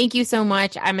 Thank you so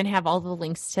much. I'm going to have all the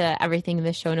links to everything in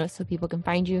the show notes so people can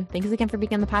find you. Thanks again for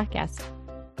being on the podcast.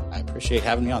 I appreciate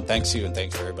having me on. Thanks you. And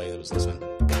thanks for everybody that was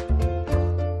listening.